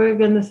Pittsburgh,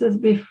 and this is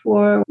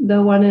before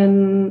the one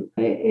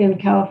in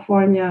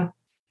California.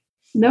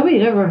 Nobody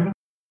had ever,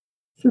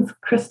 since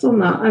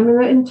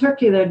Kristallnacht. In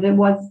Turkey there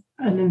was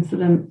an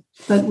incident,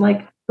 but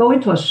like go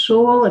into a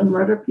shul and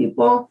murder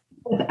people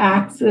with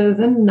axes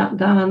and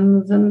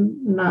guns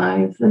and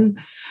knives, and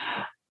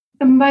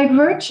by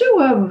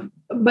virtue of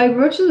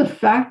the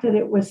fact that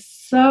it was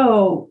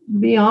so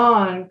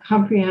beyond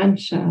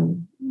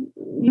comprehension,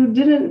 you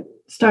didn't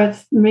start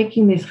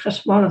making these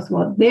cheshbonos.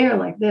 Well, they're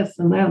like this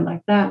and they're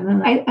like that. And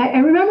then I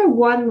remember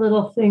one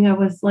little thing I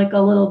was like a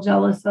little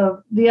jealous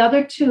of. The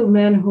other 2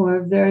 men who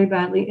were very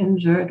badly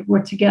injured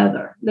were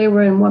together. They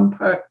were in one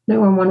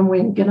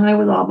wing, and I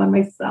was all by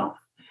myself.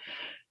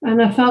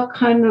 And I felt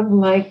kind of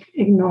like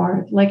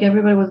ignored, like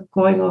everybody was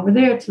going over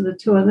there to the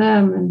 2 of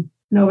them, and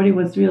nobody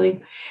was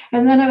really.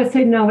 And then I would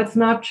say, no, it's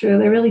not true.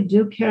 They really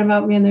do care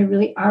about me, and they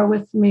really are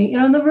with me.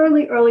 In the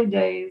early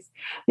days,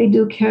 they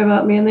do care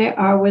about me, and they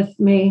are with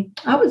me.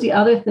 That was the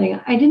other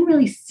thing. I didn't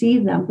really see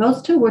them.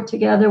 Those 2 were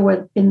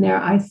together in their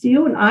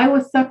ICU, and I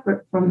was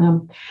separate from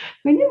them.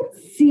 I didn't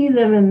see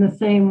them in the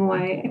same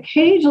way.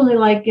 Occasionally,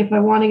 like if I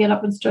want to get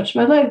up and stretch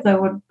my legs, I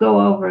would go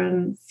over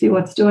and see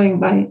what's doing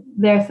by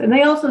theirs. And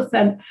they also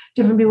said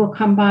different people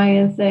come by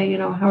and say,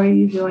 how are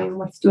you doing?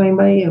 What's doing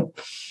by you?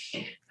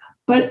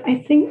 But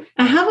I think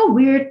I have a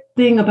weird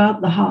thing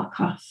about the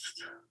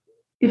Holocaust.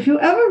 If you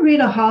ever read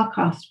a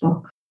Holocaust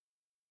book,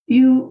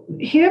 you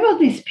hear about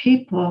these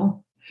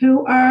people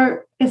who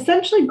are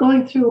essentially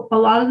going through a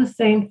lot of the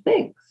same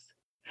things.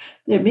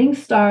 They're being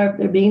starved,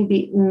 they're being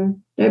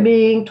beaten, they're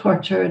being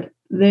tortured,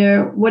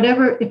 they're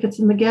whatever, if it's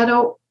in the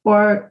ghetto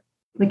or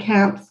the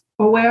camps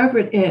or wherever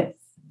it is.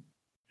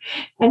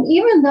 And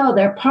even though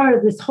they're part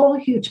of this whole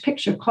huge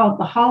picture called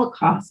the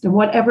Holocaust and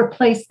whatever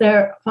place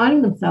they're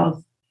finding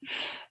themselves,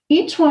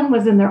 each one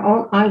was in their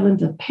own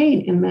island of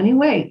pain in many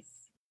ways.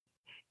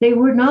 They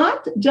were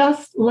not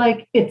just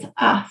like, it's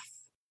us.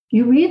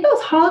 You read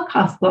those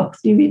Holocaust books,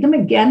 you read them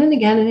again and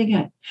again and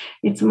again.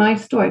 It's my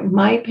story,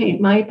 my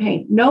pain, my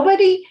pain.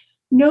 Nobody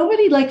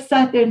like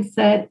sat there and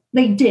said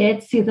they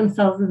did see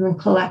themselves as a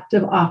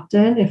collective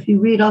often. If you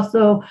read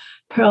also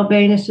Pearl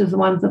Banish's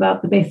ones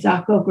about the Beis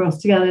Yaakov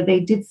girls together, they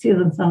did see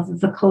themselves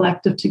as a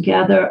collective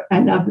together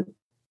and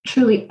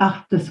truly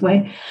act this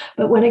way.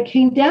 But when it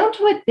came down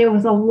to it, there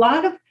was a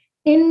lot of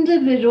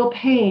individual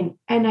pain.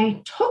 And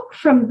I took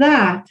from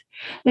that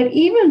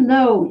even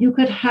though you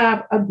could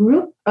have a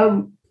group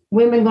of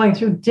women going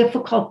through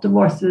difficult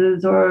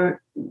divorces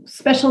or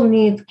special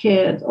needs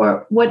kids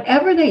or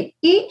whatever,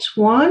 each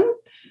one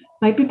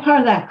might be part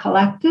of that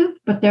collective,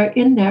 but they're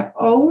in their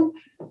own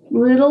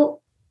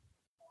little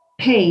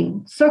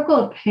circle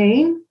of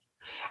pain.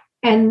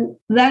 And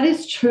that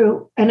is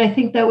true. And I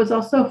think that was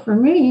also for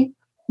me,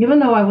 even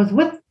though I was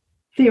with,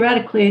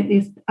 theoretically,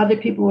 these other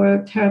people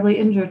were terribly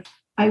injured,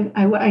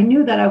 I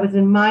knew that I was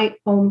in my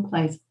own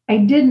place. I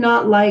did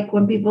not like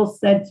when people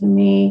said to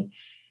me,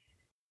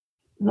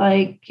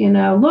 like,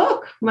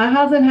 look, my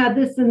husband had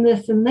this and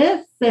this and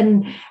this,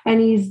 and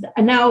he's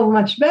now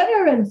much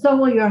better, and so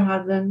will your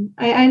husband.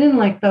 I didn't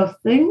like those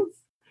things.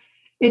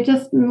 It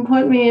just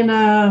put me in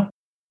a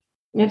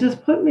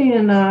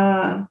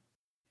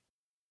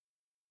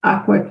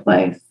awkward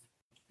place.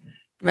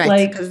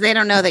 Right, because they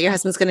don't know that your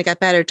husband's going to get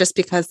better just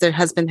because their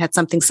husband had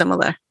something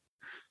similar.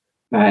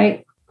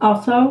 Right.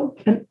 Also,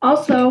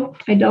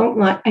 I don't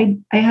like,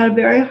 I had a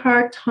very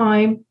hard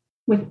time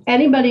with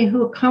anybody who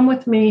would come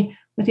with me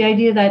with the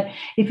idea that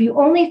if you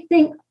only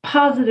think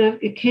positive,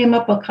 it came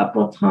up a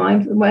couple of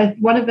times.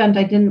 One event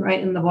I didn't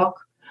write in the book.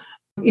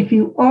 If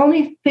you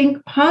only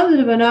think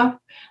positive enough,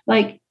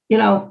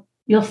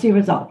 you'll see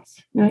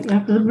results. You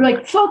have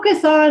to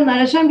focus on that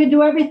Hashem can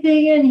do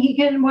everything and he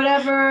can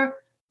whatever.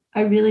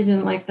 I really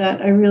didn't like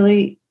that. I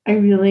really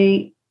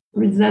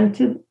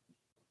resented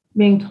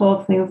being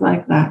told things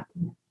like that.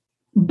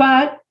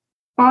 But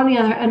on the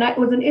other, and it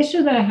was an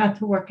issue that I had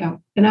to work out,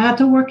 and I had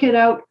to work it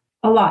out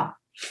a lot.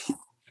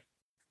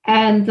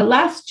 And the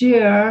last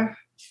year,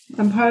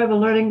 I'm part of a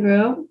learning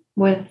group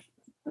with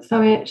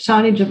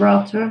Shani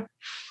Gibraltar,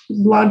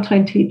 who's a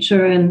longtime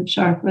teacher in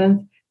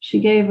Sharpton.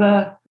 She gave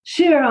a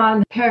shir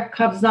on Perek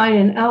Kav Zayin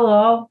and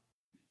Elul,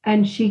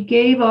 and she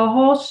gave a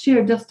whole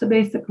shir just to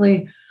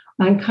basically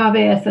on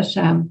Kaveh Es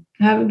Hashem,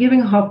 giving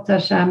hope to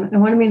Hashem,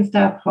 and what it means to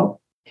have hope.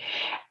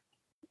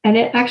 And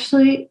it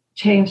actually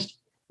changed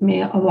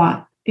me a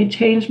lot. It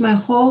changed my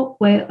whole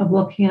way of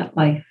looking at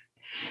life.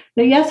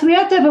 That yes, we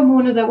have to have a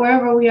emunah that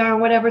wherever we are,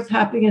 whatever's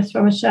happening is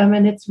from Hashem,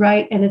 and it's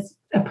right, and it's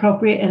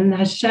appropriate, and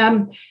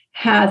Hashem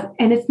has,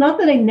 and it's not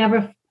that I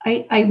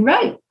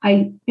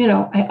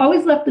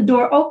always left the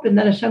door open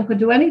that Hashem could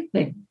do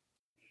anything.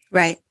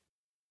 Right.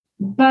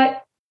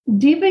 But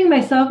deepening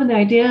myself in the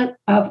idea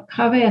of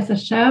Kaveh Es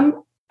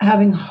Hashem,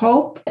 having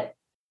hope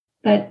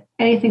that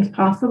anything's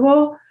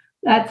possible,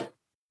 that's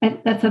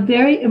a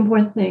very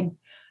important thing.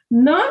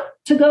 Not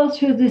to go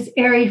through this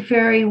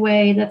airy-fairy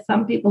way that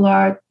some people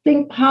are,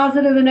 think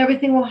positive and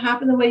everything will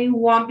happen the way you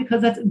want,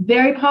 because that's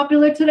very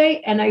popular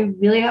today, and I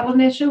really have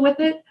an issue with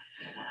it.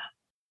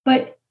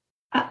 But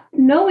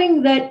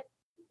knowing that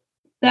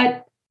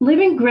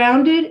living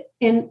grounded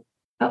in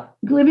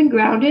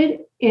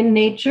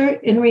nature,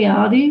 in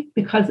reality,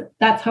 because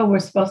that's how we're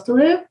supposed to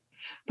live,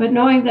 but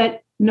knowing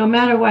that no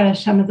matter what,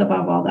 Hashem is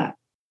above all that.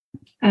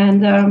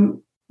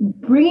 And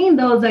bringing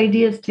those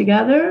ideas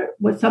together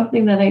was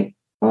something that I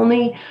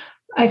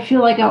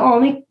feel like I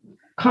only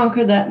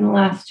conquered that in the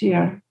last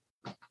year.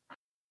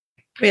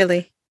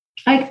 Really?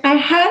 I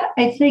had,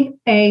 I think,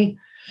 a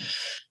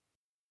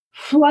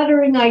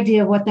fluttering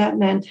idea of what that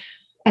meant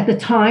at the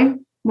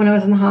time when I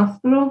was in the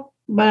hospital,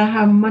 but I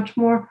have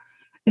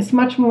it's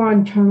much more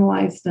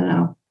internalized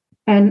now.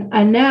 And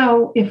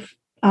now, if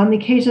on the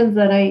occasions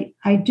that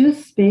I do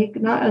speak,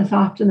 not as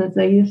often as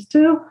I used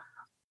to,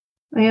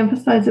 I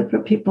emphasize it for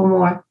people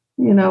more.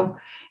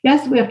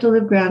 Yes, we have to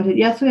live grounded.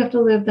 Yes, we have to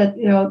live that,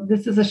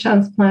 this is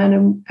Hashem's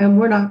plan, and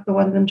we're not the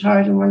ones in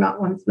charge, and we're not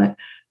ones that,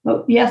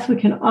 but yes, we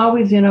can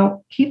always,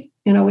 keep,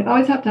 we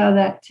always have to have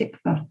that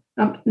tikva.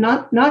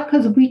 Not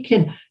because we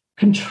can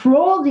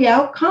control the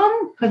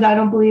outcome, because I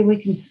don't believe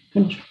we can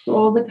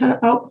control the kind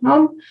of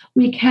outcome.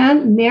 We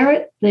can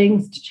merit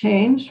things to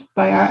change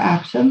by our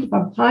actions.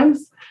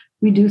 Sometimes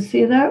we do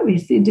see that. We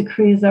see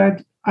decrees are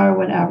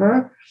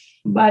whatever,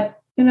 but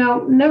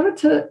never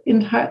to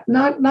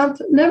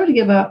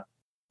give up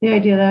the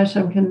idea that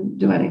Hashem can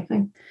do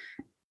anything.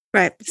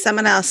 Right.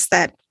 Someone else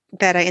that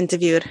I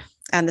interviewed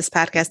on this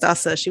podcast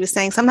also. She was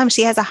saying sometimes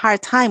she has a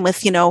hard time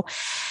with,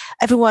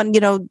 everyone,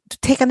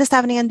 take on this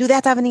davening and do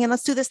that davening and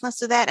let's do this, and let's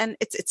do that. And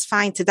it's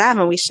fine to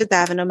daven. We should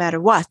daven no matter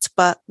what,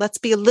 but let's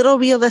be a little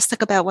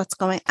realistic about what's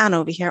going on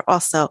over here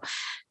also.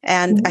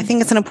 And I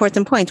think it's an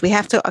important point. We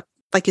have to,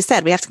 like you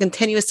said, we have to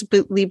continuously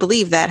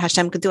believe that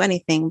Hashem could do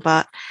anything.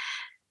 But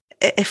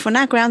if we're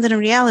not grounded in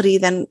reality,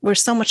 then we're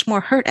so much more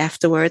hurt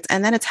afterwards.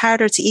 And then it's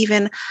harder to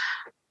even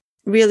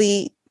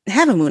really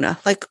have emunah.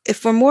 Like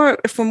if we're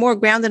more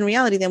grounded in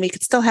reality, then we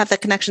could still have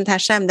that connection to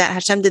Hashem, that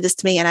Hashem did this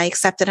to me and I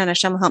accept it and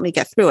Hashem will help me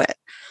get through it.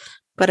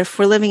 But if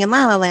we're living in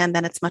La La Land,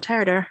 then it's much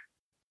harder,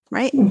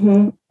 right?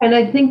 Mm-hmm. And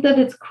I think that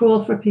it's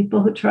cruel for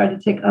people who try to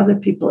take other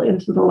people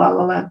into the La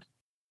La Land.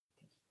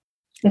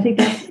 I think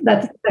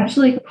that's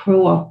actually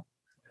cruel.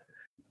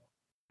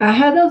 I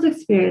had those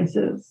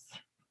experiences.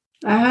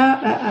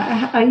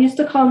 I used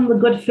to call them the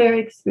good fairy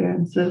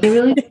experiences. I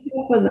really didn't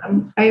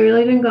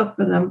go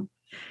for them.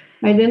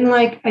 I didn't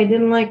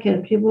like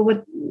it. People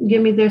would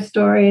give me their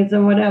stories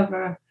and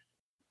whatever.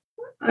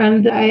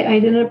 And I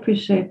didn't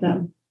appreciate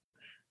them.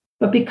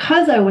 But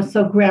because I was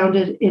so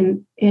grounded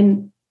in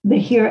the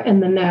here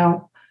and the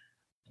now,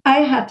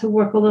 I had to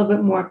work a little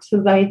bit more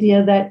to the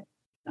idea that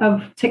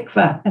of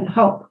tikva and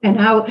hope and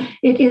how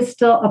it is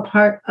still a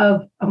part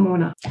of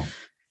Amunah.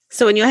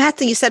 So when you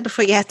said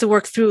before you had to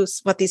work through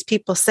what these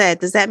people said,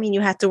 does that mean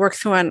you had to work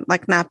through on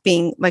like not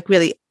being like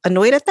really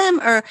annoyed at them?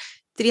 Or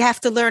did you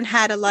have to learn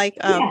how to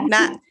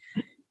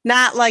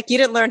not like you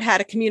didn't learn how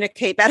to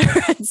communicate better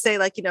and say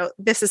like,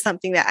 this is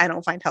something that I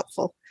don't find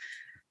helpful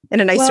in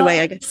a nicer way,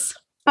 I guess.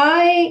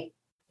 I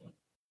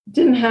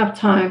didn't have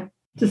time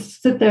to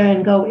sit there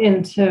and go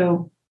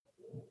into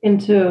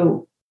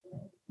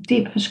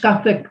deep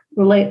hashkafic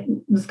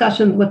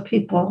discussions with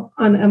people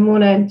on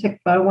Emunah and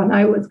Tikva when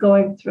I was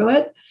going through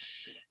it.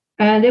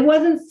 And it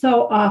wasn't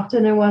so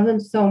often, it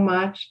wasn't so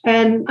much.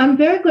 And I'm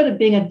very good at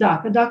being a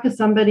duck. A duck is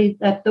somebody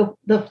that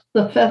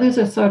the feathers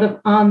are sort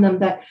of on them,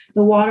 that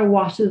the water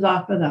washes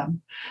off of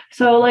them.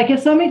 So like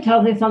if somebody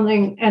tells me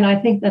something and I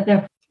think that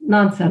they're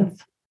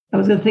nonsense, I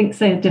was going to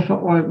say a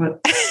different word,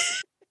 but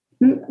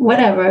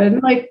whatever.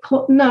 And like,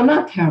 no,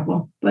 not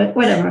terrible, but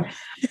whatever.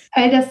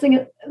 I just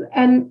think,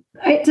 and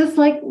I just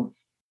like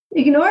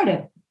ignored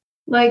it.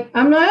 Like,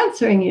 I'm not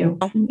answering you.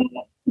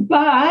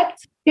 But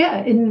yeah,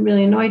 it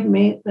really annoyed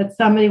me that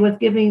somebody was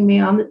giving me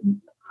on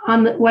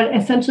what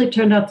essentially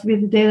turned out to be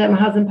the day that my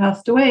husband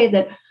passed away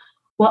that,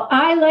 well,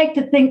 I like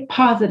to think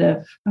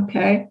positive.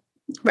 Okay.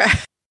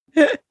 Right.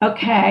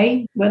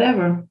 Okay,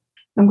 whatever.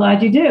 I'm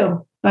glad you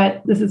do.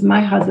 But this is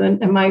my husband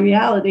and my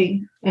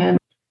reality. And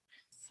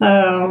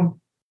so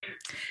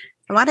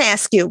I want to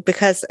ask you,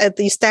 because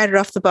you started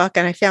off the book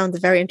and I found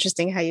it very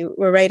interesting how you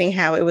were writing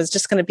how it was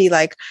just going to be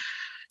like,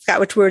 I forgot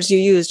which words you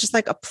used, just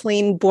like a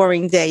plain,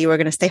 boring day. You were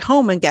going to stay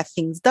home and get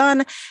things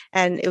done.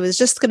 And it was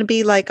just going to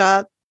be like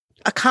a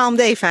calm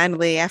day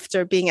finally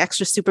after being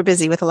extra super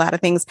busy with a lot of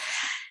things.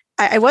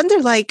 I wonder,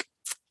 like,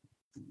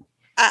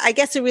 I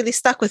guess it really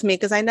stuck with me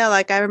because I know,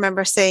 like, I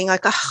remember saying,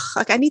 like, oh,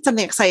 like I need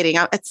something exciting.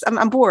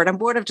 I'm bored. I'm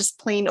bored of just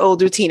plain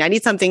old routine. I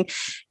need something,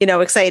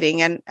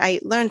 exciting. And I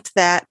learned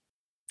that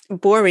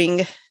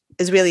boring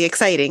is really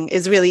exciting,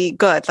 is really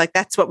good. Like,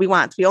 that's what we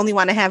want. We only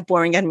want to have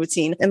boring and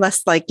routine,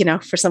 unless, like,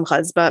 for some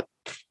chaz. But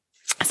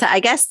so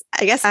I guess,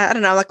 I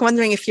don't know, like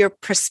wondering if your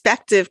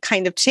perspective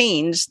kind of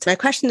changed. My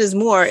question is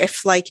more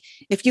if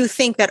you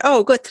think that,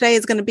 oh, good, today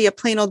is going to be a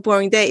plain old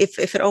boring day,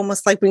 if it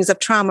almost like brings up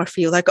trauma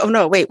for you, like, oh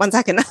no, wait 1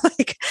 second.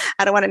 Like,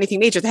 I don't want anything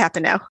major to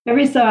happen now.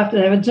 Every so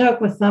often I have a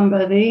joke with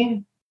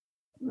somebody.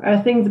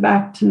 Are things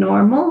back to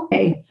normal?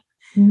 Hey,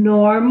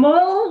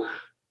 normal,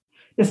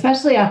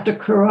 especially after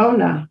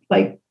Corona,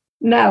 like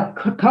now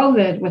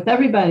COVID with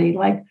everybody,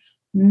 like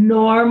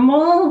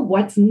normal,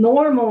 what's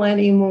normal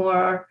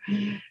anymore?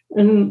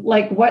 And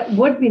like, what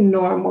would be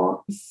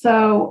normal?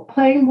 So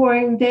plain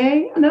boring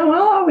day? No,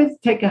 I'll always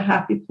take a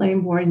happy plain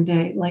boring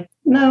day. Like,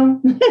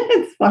 no,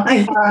 it's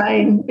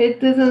fine. It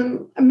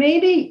doesn't,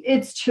 maybe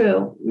it's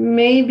true.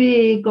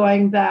 Maybe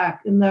going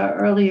back in the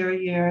earlier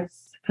years,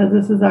 because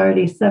this is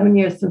already 7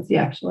 years since the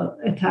actual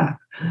attack.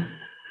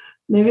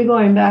 Maybe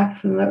going back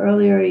from the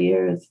earlier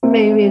years,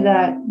 maybe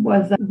that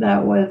was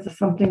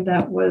something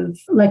that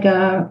was like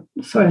a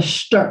sort of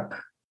shtirk.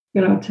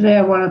 Today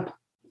I want a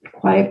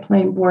quiet,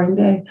 plain, boring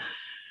day.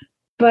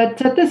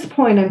 But at this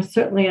point, I'm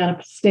certainly at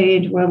a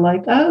stage where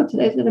like, oh,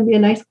 today's going to be a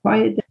nice,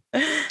 quiet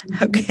day.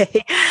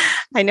 Okay.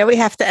 I know we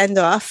have to end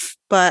off,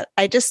 but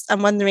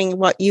I'm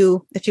wondering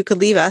if you could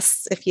leave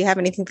us, if you have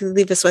anything to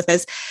leave us with,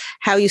 is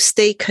how you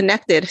stay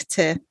connected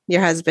to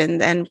your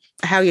husband and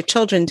how your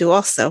children do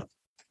also.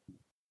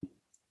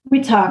 We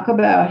talk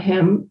about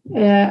him.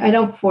 I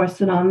don't force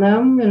it on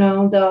them.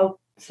 They'll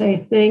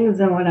say things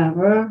and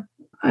whatever.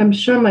 I'm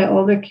sure my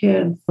older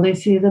kids, they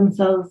see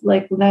themselves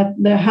like that.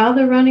 How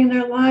they're running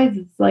their lives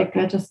is like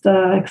just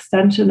an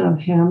extension of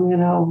him.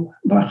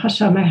 Baruch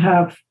Hashem, I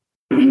have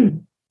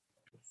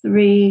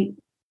 3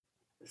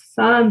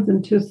 sons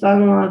and 2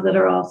 son-in-laws that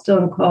are all still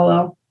in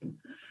Kollel.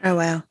 Oh,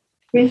 wow.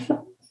 3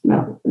 sons?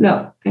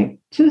 No.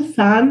 2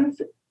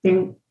 sons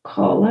in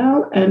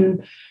Kollel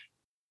and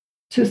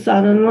 2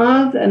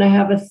 son-in-laws, and I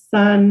have a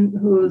son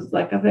who's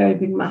like a very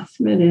big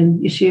masmid in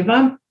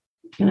yeshiva.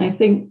 And I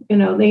think,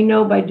 they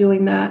know by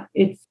doing that,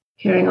 it's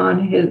carrying on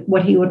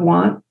what he would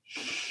want.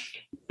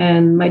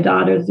 And my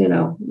daughter's,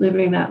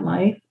 living that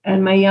life.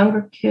 And my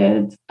younger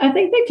kids, I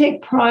think they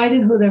take pride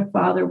in who their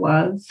father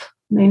was.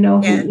 They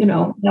know who,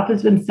 enough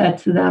has been said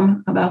to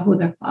them about who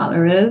their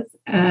father is.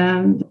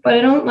 But I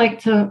don't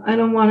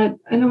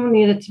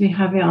need it to be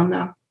heavy on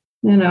them.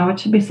 It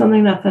should be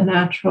something that's comes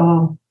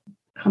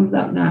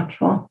out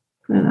natural.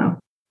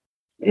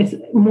 It's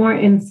more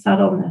in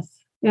subtleness.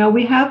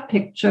 We have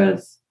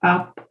pictures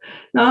up,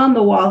 not on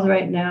the walls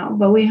right now,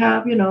 but we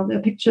have,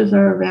 the pictures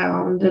are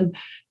around and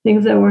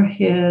things that were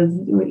his,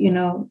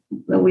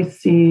 that we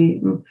see,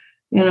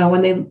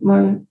 when they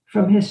learn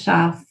from his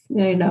shas,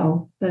 they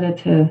know that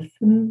it's his,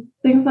 and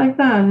things like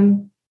that.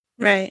 And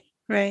right.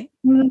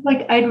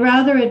 Like, I'd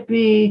rather it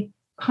be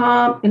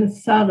calm and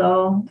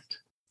subtle.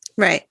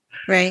 Right.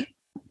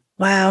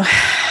 Wow.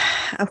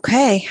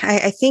 Okay.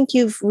 I think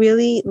you've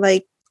really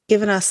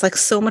given us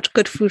so much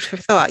good food for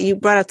thought. You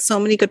brought out so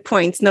many good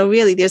points. No,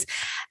 really, there's,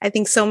 I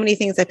think, so many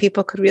things that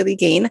people could really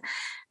gain.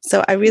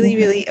 So I really,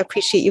 really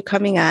appreciate you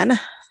coming on.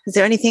 Is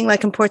there anything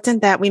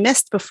important that we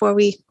missed before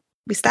we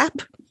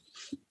stop?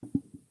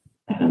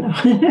 I don't know.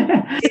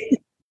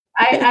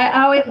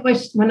 I always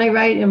wish when I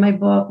write in my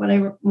book,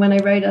 when I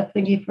write a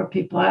thingy for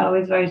people, I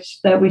always write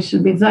that we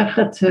should be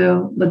zacha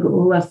to the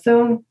geula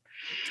soon.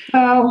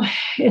 So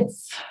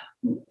it's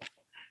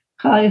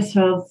Klal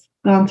Yisrael's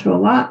gone through a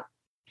lot.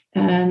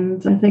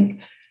 And I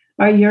think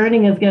our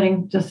yearning is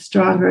getting just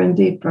stronger and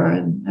deeper.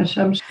 And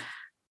Hashem.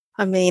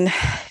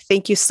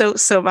 Thank you so,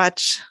 so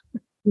much.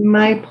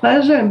 My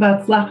pleasure, and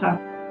Batzlacha.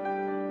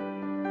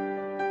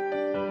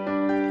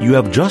 You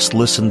have just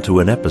listened to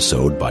an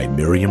episode by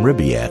Miriam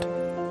Ribiat.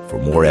 For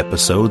more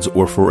episodes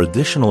or for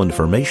additional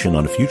information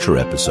on future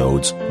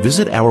episodes,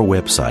 visit our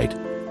website,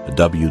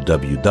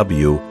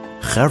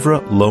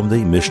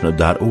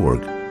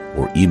 www.chevralomdemishnah.org,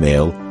 or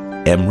email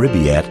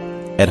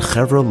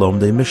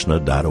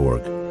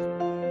mribiat@chevralomdemishnah.org.